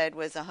number I read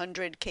was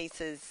 100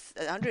 cases,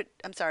 100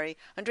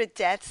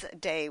 deaths a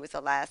day was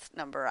the last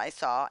number I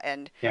saw.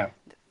 And Yeah.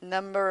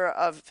 number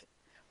of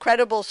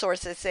credible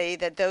sources say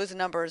that those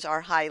numbers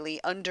are highly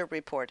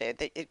underreported,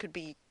 that it could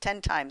be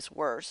 10 times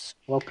worse.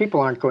 Well, people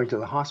aren't going to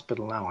the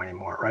hospital now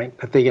anymore, right?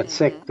 If they get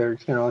sick, Hmm. they're,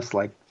 it's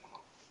like,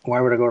 why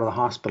would I go to the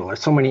hospital?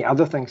 There's so many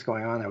other things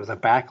going on. There was a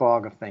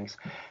backlog of things.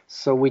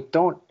 So we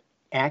don't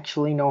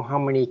actually know how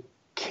many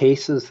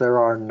cases there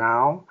are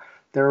now.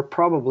 There are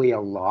probably a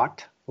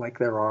lot, like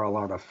there are a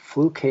lot of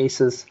flu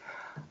cases.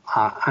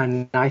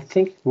 And I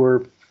think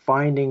we're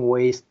finding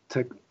ways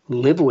to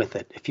live with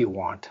it if you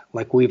want.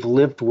 Like we've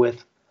lived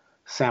with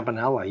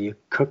salmonella. You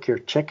cook your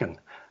chicken.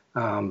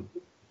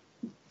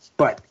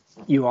 But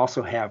you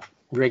also have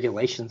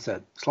regulations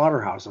at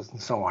slaughterhouses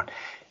and so on.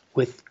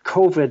 With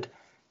COVID,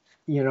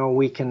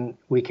 we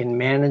can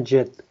manage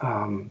it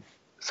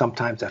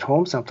sometimes at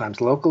home, sometimes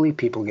locally.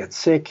 People get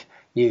sick.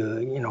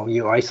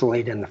 You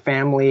isolate in the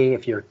family.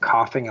 If you're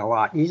coughing a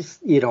lot,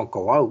 you don't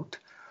go out.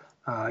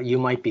 You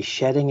might be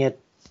shedding it.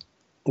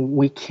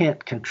 We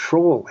can't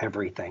control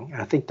everything.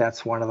 I think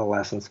that's one of the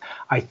lessons.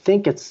 I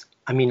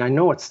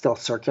know it's still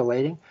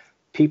circulating.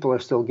 People are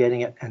still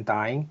getting it and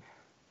dying.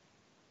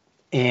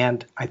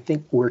 And I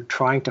think we're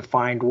trying to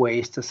find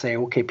ways to say,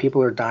 okay,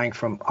 people are dying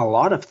from a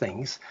lot of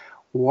things.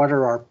 What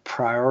are our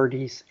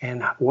priorities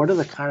and what are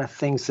the kind of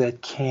things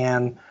that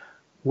can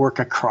work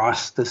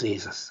across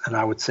diseases? And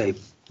I would say,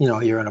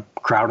 you're in a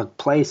crowded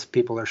place,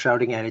 people are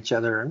shouting at each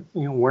other, and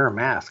wear a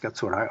mask.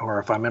 That's or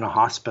if I'm in a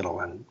hospital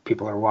and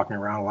people are walking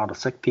around, a lot of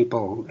sick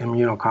people,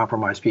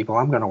 immunocompromised people,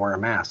 I'm going to wear a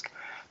mask.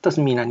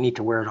 Doesn't mean I need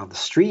to wear it on the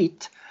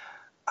street.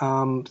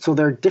 So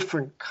there are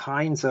different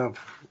kinds of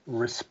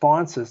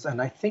responses,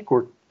 and I think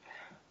we're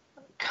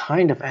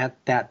kind of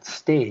at that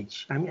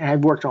stage. I mean,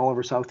 I've worked all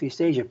over Southeast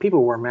Asia.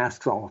 People wear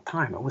masks all the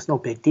time. It was no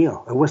big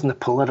deal. It wasn't a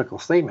political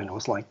statement. It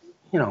was like,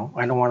 I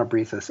don't want to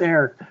breathe this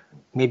air.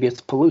 Maybe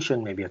it's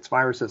pollution. Maybe it's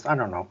viruses. I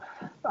don't know.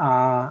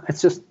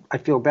 It's just, I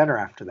feel better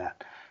after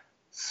that.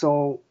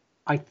 So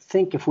I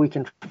think if we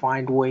can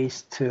find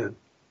ways to,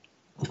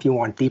 if you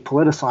want,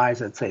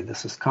 depoliticize it, say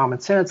this is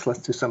common sense,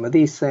 let's do some of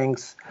these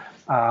things.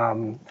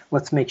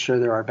 Let's make sure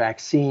there are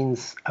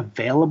vaccines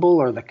available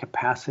or the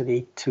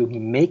capacity to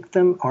make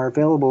them are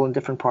available in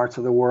different parts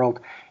of the world.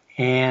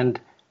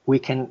 And we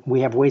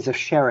have ways of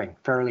sharing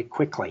fairly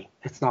quickly.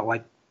 It's not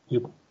like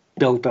you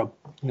build up,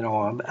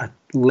 a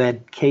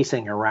lead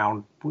casing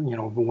around,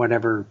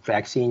 whatever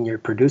vaccine you're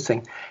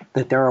producing,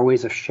 that there are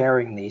ways of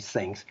sharing these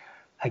things.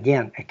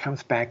 Again, it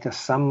comes back to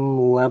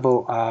some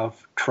level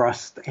of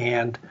trust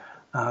and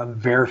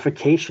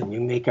verification. You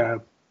make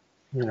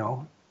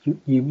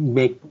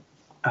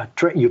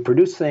you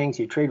produce things,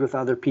 you trade with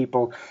other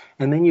people,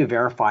 and then you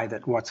verify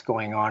that what's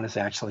going on is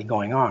actually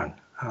going on.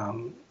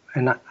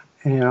 Then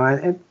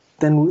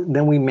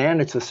we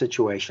manage the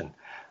situation.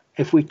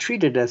 If we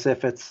treat it as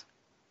if it's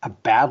a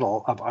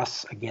battle of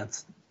us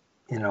against,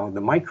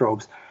 the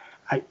microbes,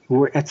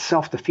 it's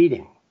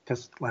self-defeating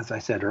because, as I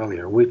said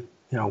earlier,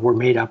 we're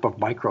made up of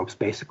microbes.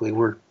 Basically,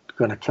 we're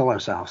going to kill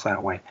ourselves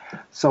that way.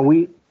 So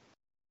we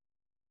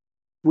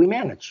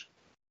manage.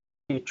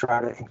 You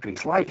try to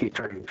increase life, you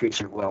try to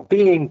increase your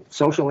well-being.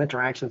 Social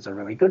interactions are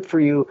really good for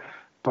you,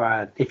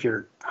 but if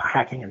you're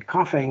hacking and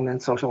coughing, then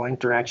social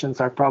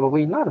interactions are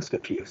probably not as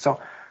good for you. So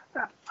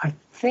I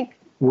think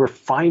we're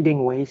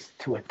finding ways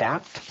to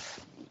adapt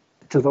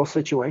to those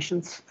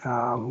situations.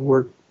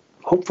 We're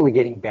hopefully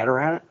getting better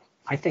at it.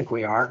 I think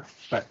we are,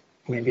 but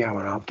maybe I'm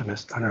an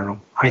optimist. I don't know.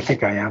 I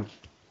think I am.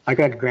 I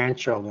got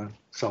grandchildren,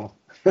 so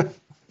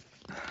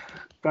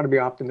got to be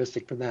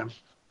optimistic for them.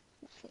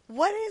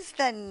 What is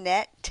the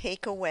net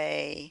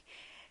takeaway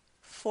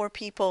for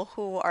people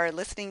who are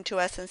listening to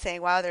us and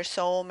saying, wow, there's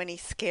so many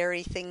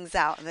scary things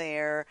out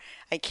there.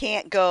 I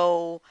can't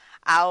go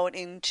out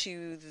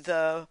into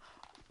the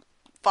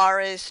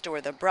forest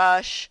or the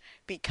brush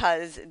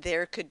because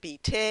there could be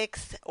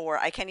ticks, or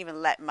I can't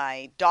even let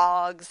my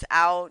dogs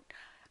out.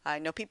 I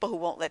know people who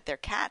won't let their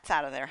cats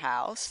out of their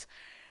house,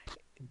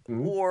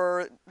 Mhm.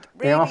 or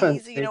They often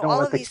rabies, they don't all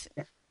let of the these.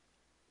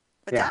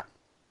 What's yeah.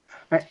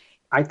 that?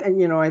 I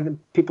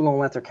people don't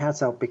let their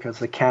cats out because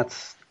the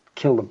cats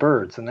kill the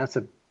birds, and that's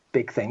a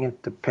big thing.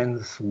 It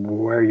depends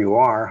where you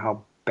are,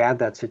 how bad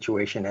that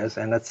situation is,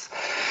 and it's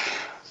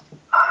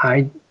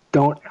I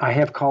don't. I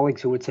have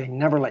colleagues who would say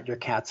never let your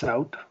cats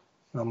out.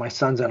 Well, my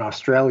son's in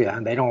Australia,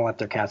 and they don't let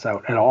their cats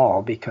out at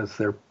all because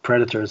they're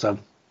predators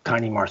of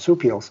tiny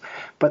marsupials.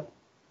 But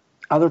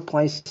other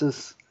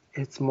places,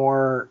 it's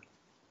more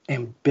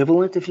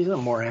ambivalent, if you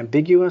will, more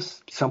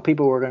ambiguous. Some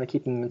people are going to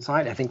keep them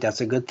inside. I think that's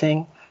a good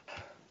thing.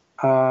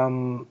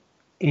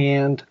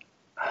 And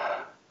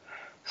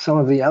some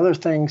of the other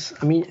things,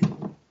 I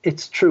mean,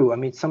 it's true. I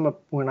mean,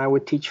 when I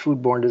would teach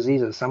foodborne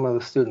diseases, some of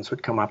the students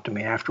would come up to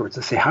me afterwards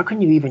and say, "How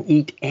can you even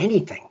eat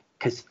anything?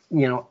 Because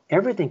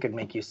everything could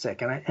make you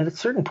sick." And at a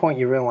certain point,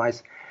 you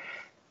realize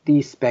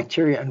these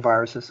bacteria and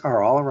viruses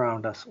are all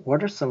around us.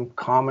 What are some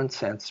common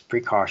sense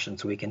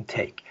precautions we can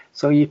take?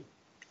 So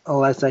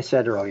as I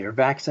said earlier,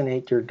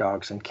 vaccinate your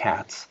dogs and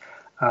cats.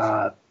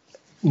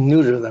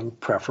 Neuter them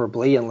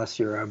preferably, unless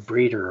you're a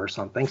breeder or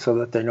something, so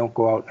that they don't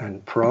go out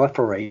and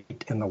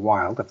proliferate in the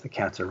wild if the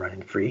cats are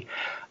running free.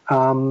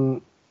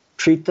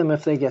 Treat them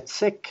if they get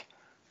sick.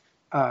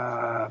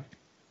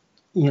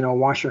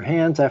 Wash your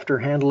hands after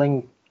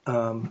handling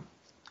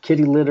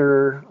kitty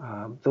litter,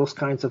 those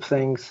kinds of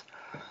things.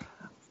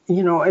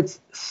 It's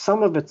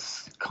some of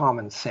it's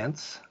common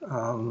sense,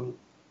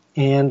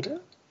 and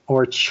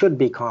or it should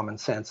be common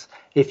sense.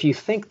 If you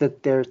think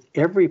that there's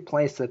every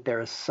place that there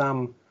is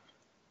some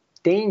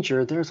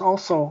danger, there's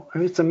also, I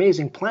mean, it's an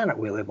amazing planet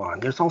we live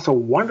on. There's also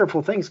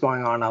wonderful things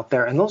going on out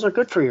there, and those are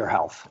good for your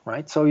health,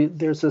 right? So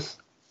there's this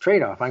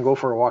trade-off. I can go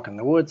for a walk in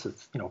the woods.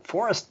 It's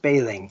forest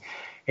bathing.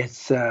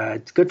 It's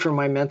good for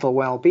my mental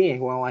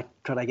well-being. Well,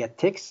 could I get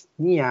ticks?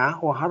 Yeah.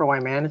 Well, how do I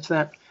manage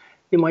that?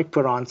 You might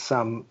put on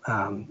some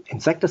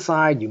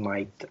insecticide. You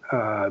might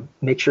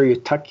make sure you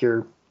tuck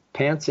your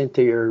pants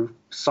into your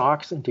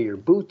socks, into your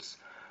boots,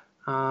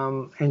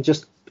 and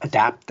just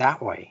adapt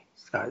that way.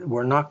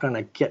 We're not going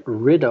to get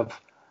rid of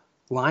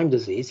Lyme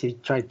disease. You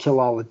try to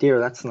kill all the deer,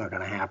 that's not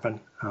going to happen.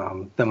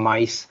 The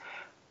mice,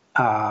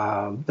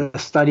 the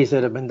studies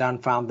that have been done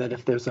found that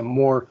if there's a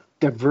more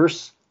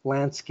diverse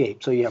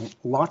landscape, so you have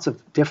lots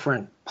of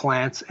different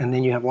plants and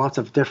then you have lots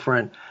of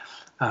different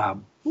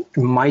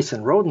mice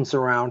and rodents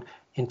around,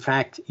 in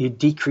fact, you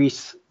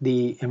decrease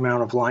the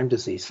amount of Lyme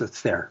disease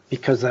that's there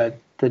because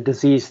the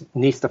disease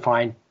needs to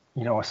find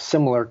a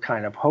similar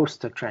kind of host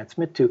to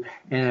transmit to.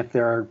 And if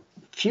there are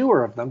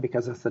fewer of them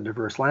because it's a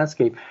diverse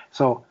landscape,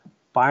 so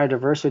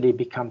biodiversity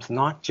becomes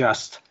not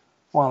just,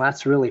 well,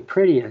 that's really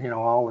pretty,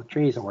 all the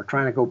trees, and we're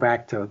trying to go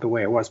back to the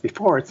way it was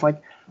before. It's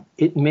like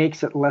it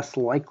makes it less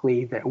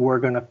likely that we're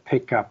going to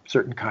pick up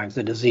certain kinds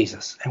of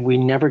diseases. And we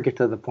never get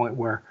to the point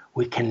where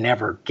we can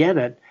never get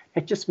it.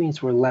 It just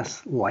means we're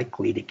less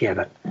likely to get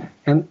it.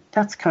 And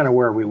that's kind of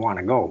where we want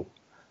to go.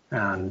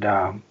 And,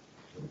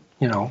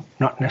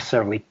 not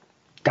necessarily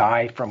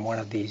die from one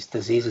of these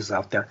diseases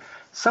out there.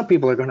 Some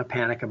people are going to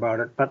panic about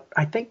it, but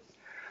I think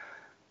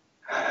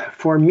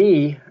for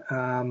me,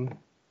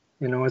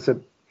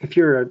 if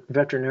you're a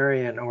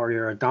veterinarian or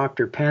you're a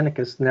doctor, panic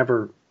is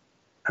never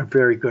a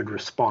very good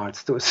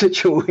response to a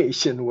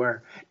situation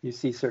where you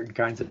see certain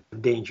kinds of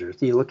dangers.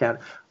 You look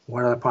at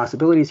what are the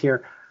possibilities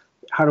here,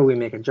 how do we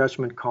make a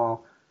judgment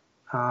call,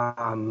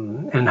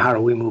 and how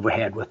do we move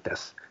ahead with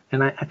this?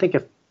 And I think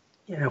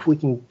if we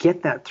can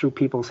get that through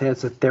people's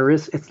heads,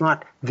 that it's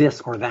not this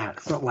or that.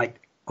 It's not like,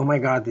 oh my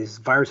God, these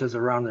viruses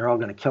are around, they're all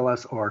going to kill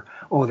us, or,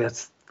 oh,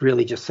 that's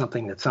really just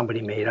something that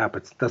somebody made up.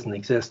 It doesn't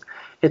exist.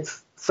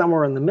 It's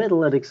somewhere in the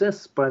middle. It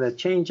exists, but it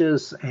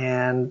changes,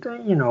 and,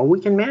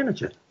 we can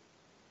manage it.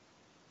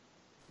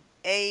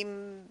 A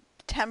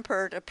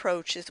tempered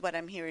approach is what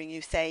I'm hearing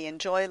you say.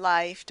 Enjoy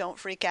life, don't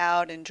freak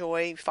out,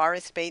 enjoy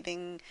forest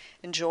bathing,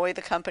 enjoy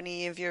the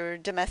company of your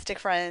domestic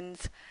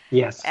friends,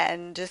 Yes.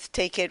 and just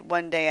take it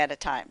one day at a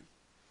time.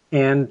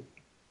 And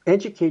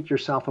educate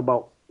yourself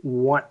about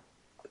what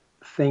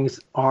things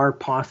are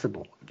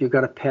possible. If you've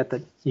got a pet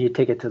that you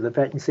take it to the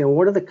vet and say, well,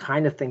 what are the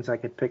kind of things I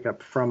could pick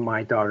up from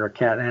my dog or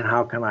cat, and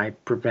how can I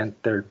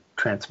prevent their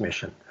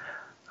transmission?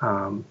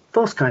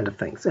 Those kind of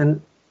things.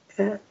 And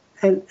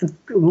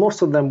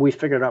most of them, we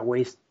figured out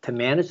ways to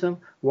manage them.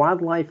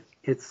 Wildlife,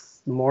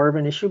 it's more of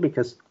an issue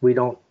because we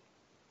don't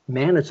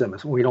manage them.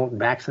 We don't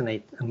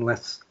vaccinate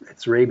unless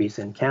it's rabies.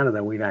 In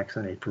Canada, we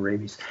vaccinate for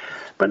rabies.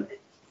 But,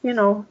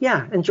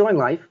 enjoy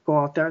life. Go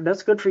out there.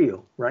 That's good for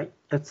you, right?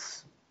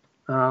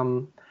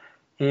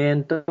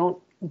 And don't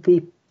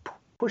be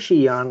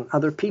pushy on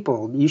other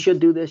people. You should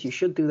do this, you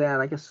should do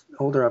that. I guess the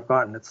older I've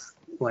gotten, it's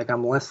like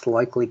I'm less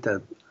likely to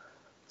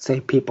say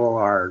people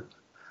are,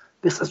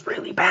 this is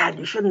really bad,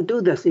 you shouldn't do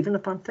this, even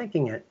if I'm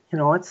thinking it.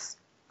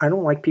 I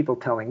don't like people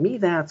telling me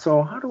that,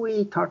 so how do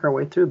we talk our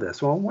way through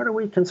this? Well, what are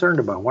we concerned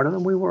about? What are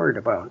we worried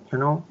about?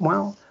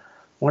 Well,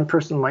 one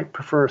person might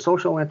prefer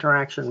social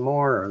interaction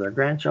more or their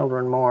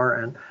grandchildren more,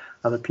 and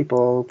other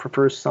people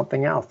prefer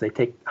something else. They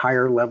take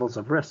higher levels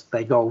of risk.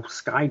 They go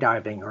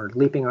skydiving or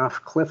leaping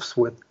off cliffs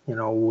with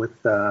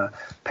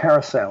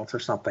parasails or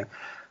something.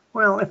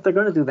 Well, if they're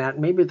going to do that,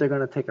 maybe they're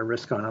going to take a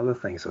risk on other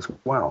things as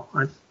well.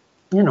 I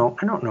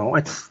don't know.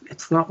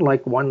 It's not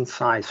like one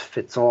size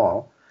fits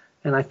all,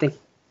 and I think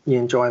you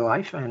enjoy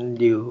life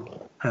and you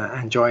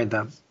enjoy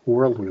the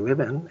world we live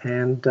in,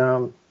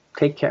 and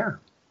take care.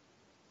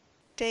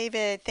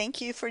 David, thank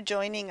you for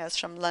joining us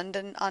from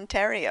London,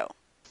 Ontario.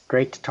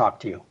 Great to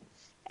talk to you.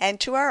 And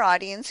to our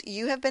audience,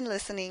 you have been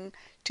listening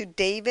to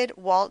David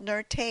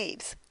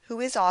Waltner-Toews,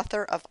 who is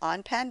author of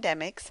On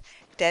Pandemics,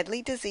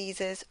 Deadly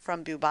Diseases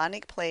from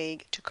Bubonic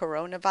Plague to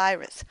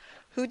Coronavirus,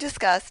 who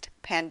discussed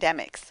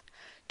pandemics.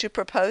 To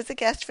propose a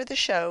guest for the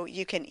show,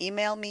 you can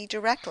email me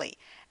directly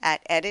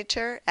at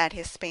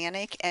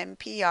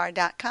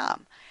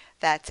editor@hispanicmpr.com.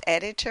 That's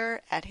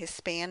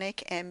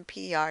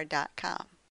editor@hispanicmpr.com.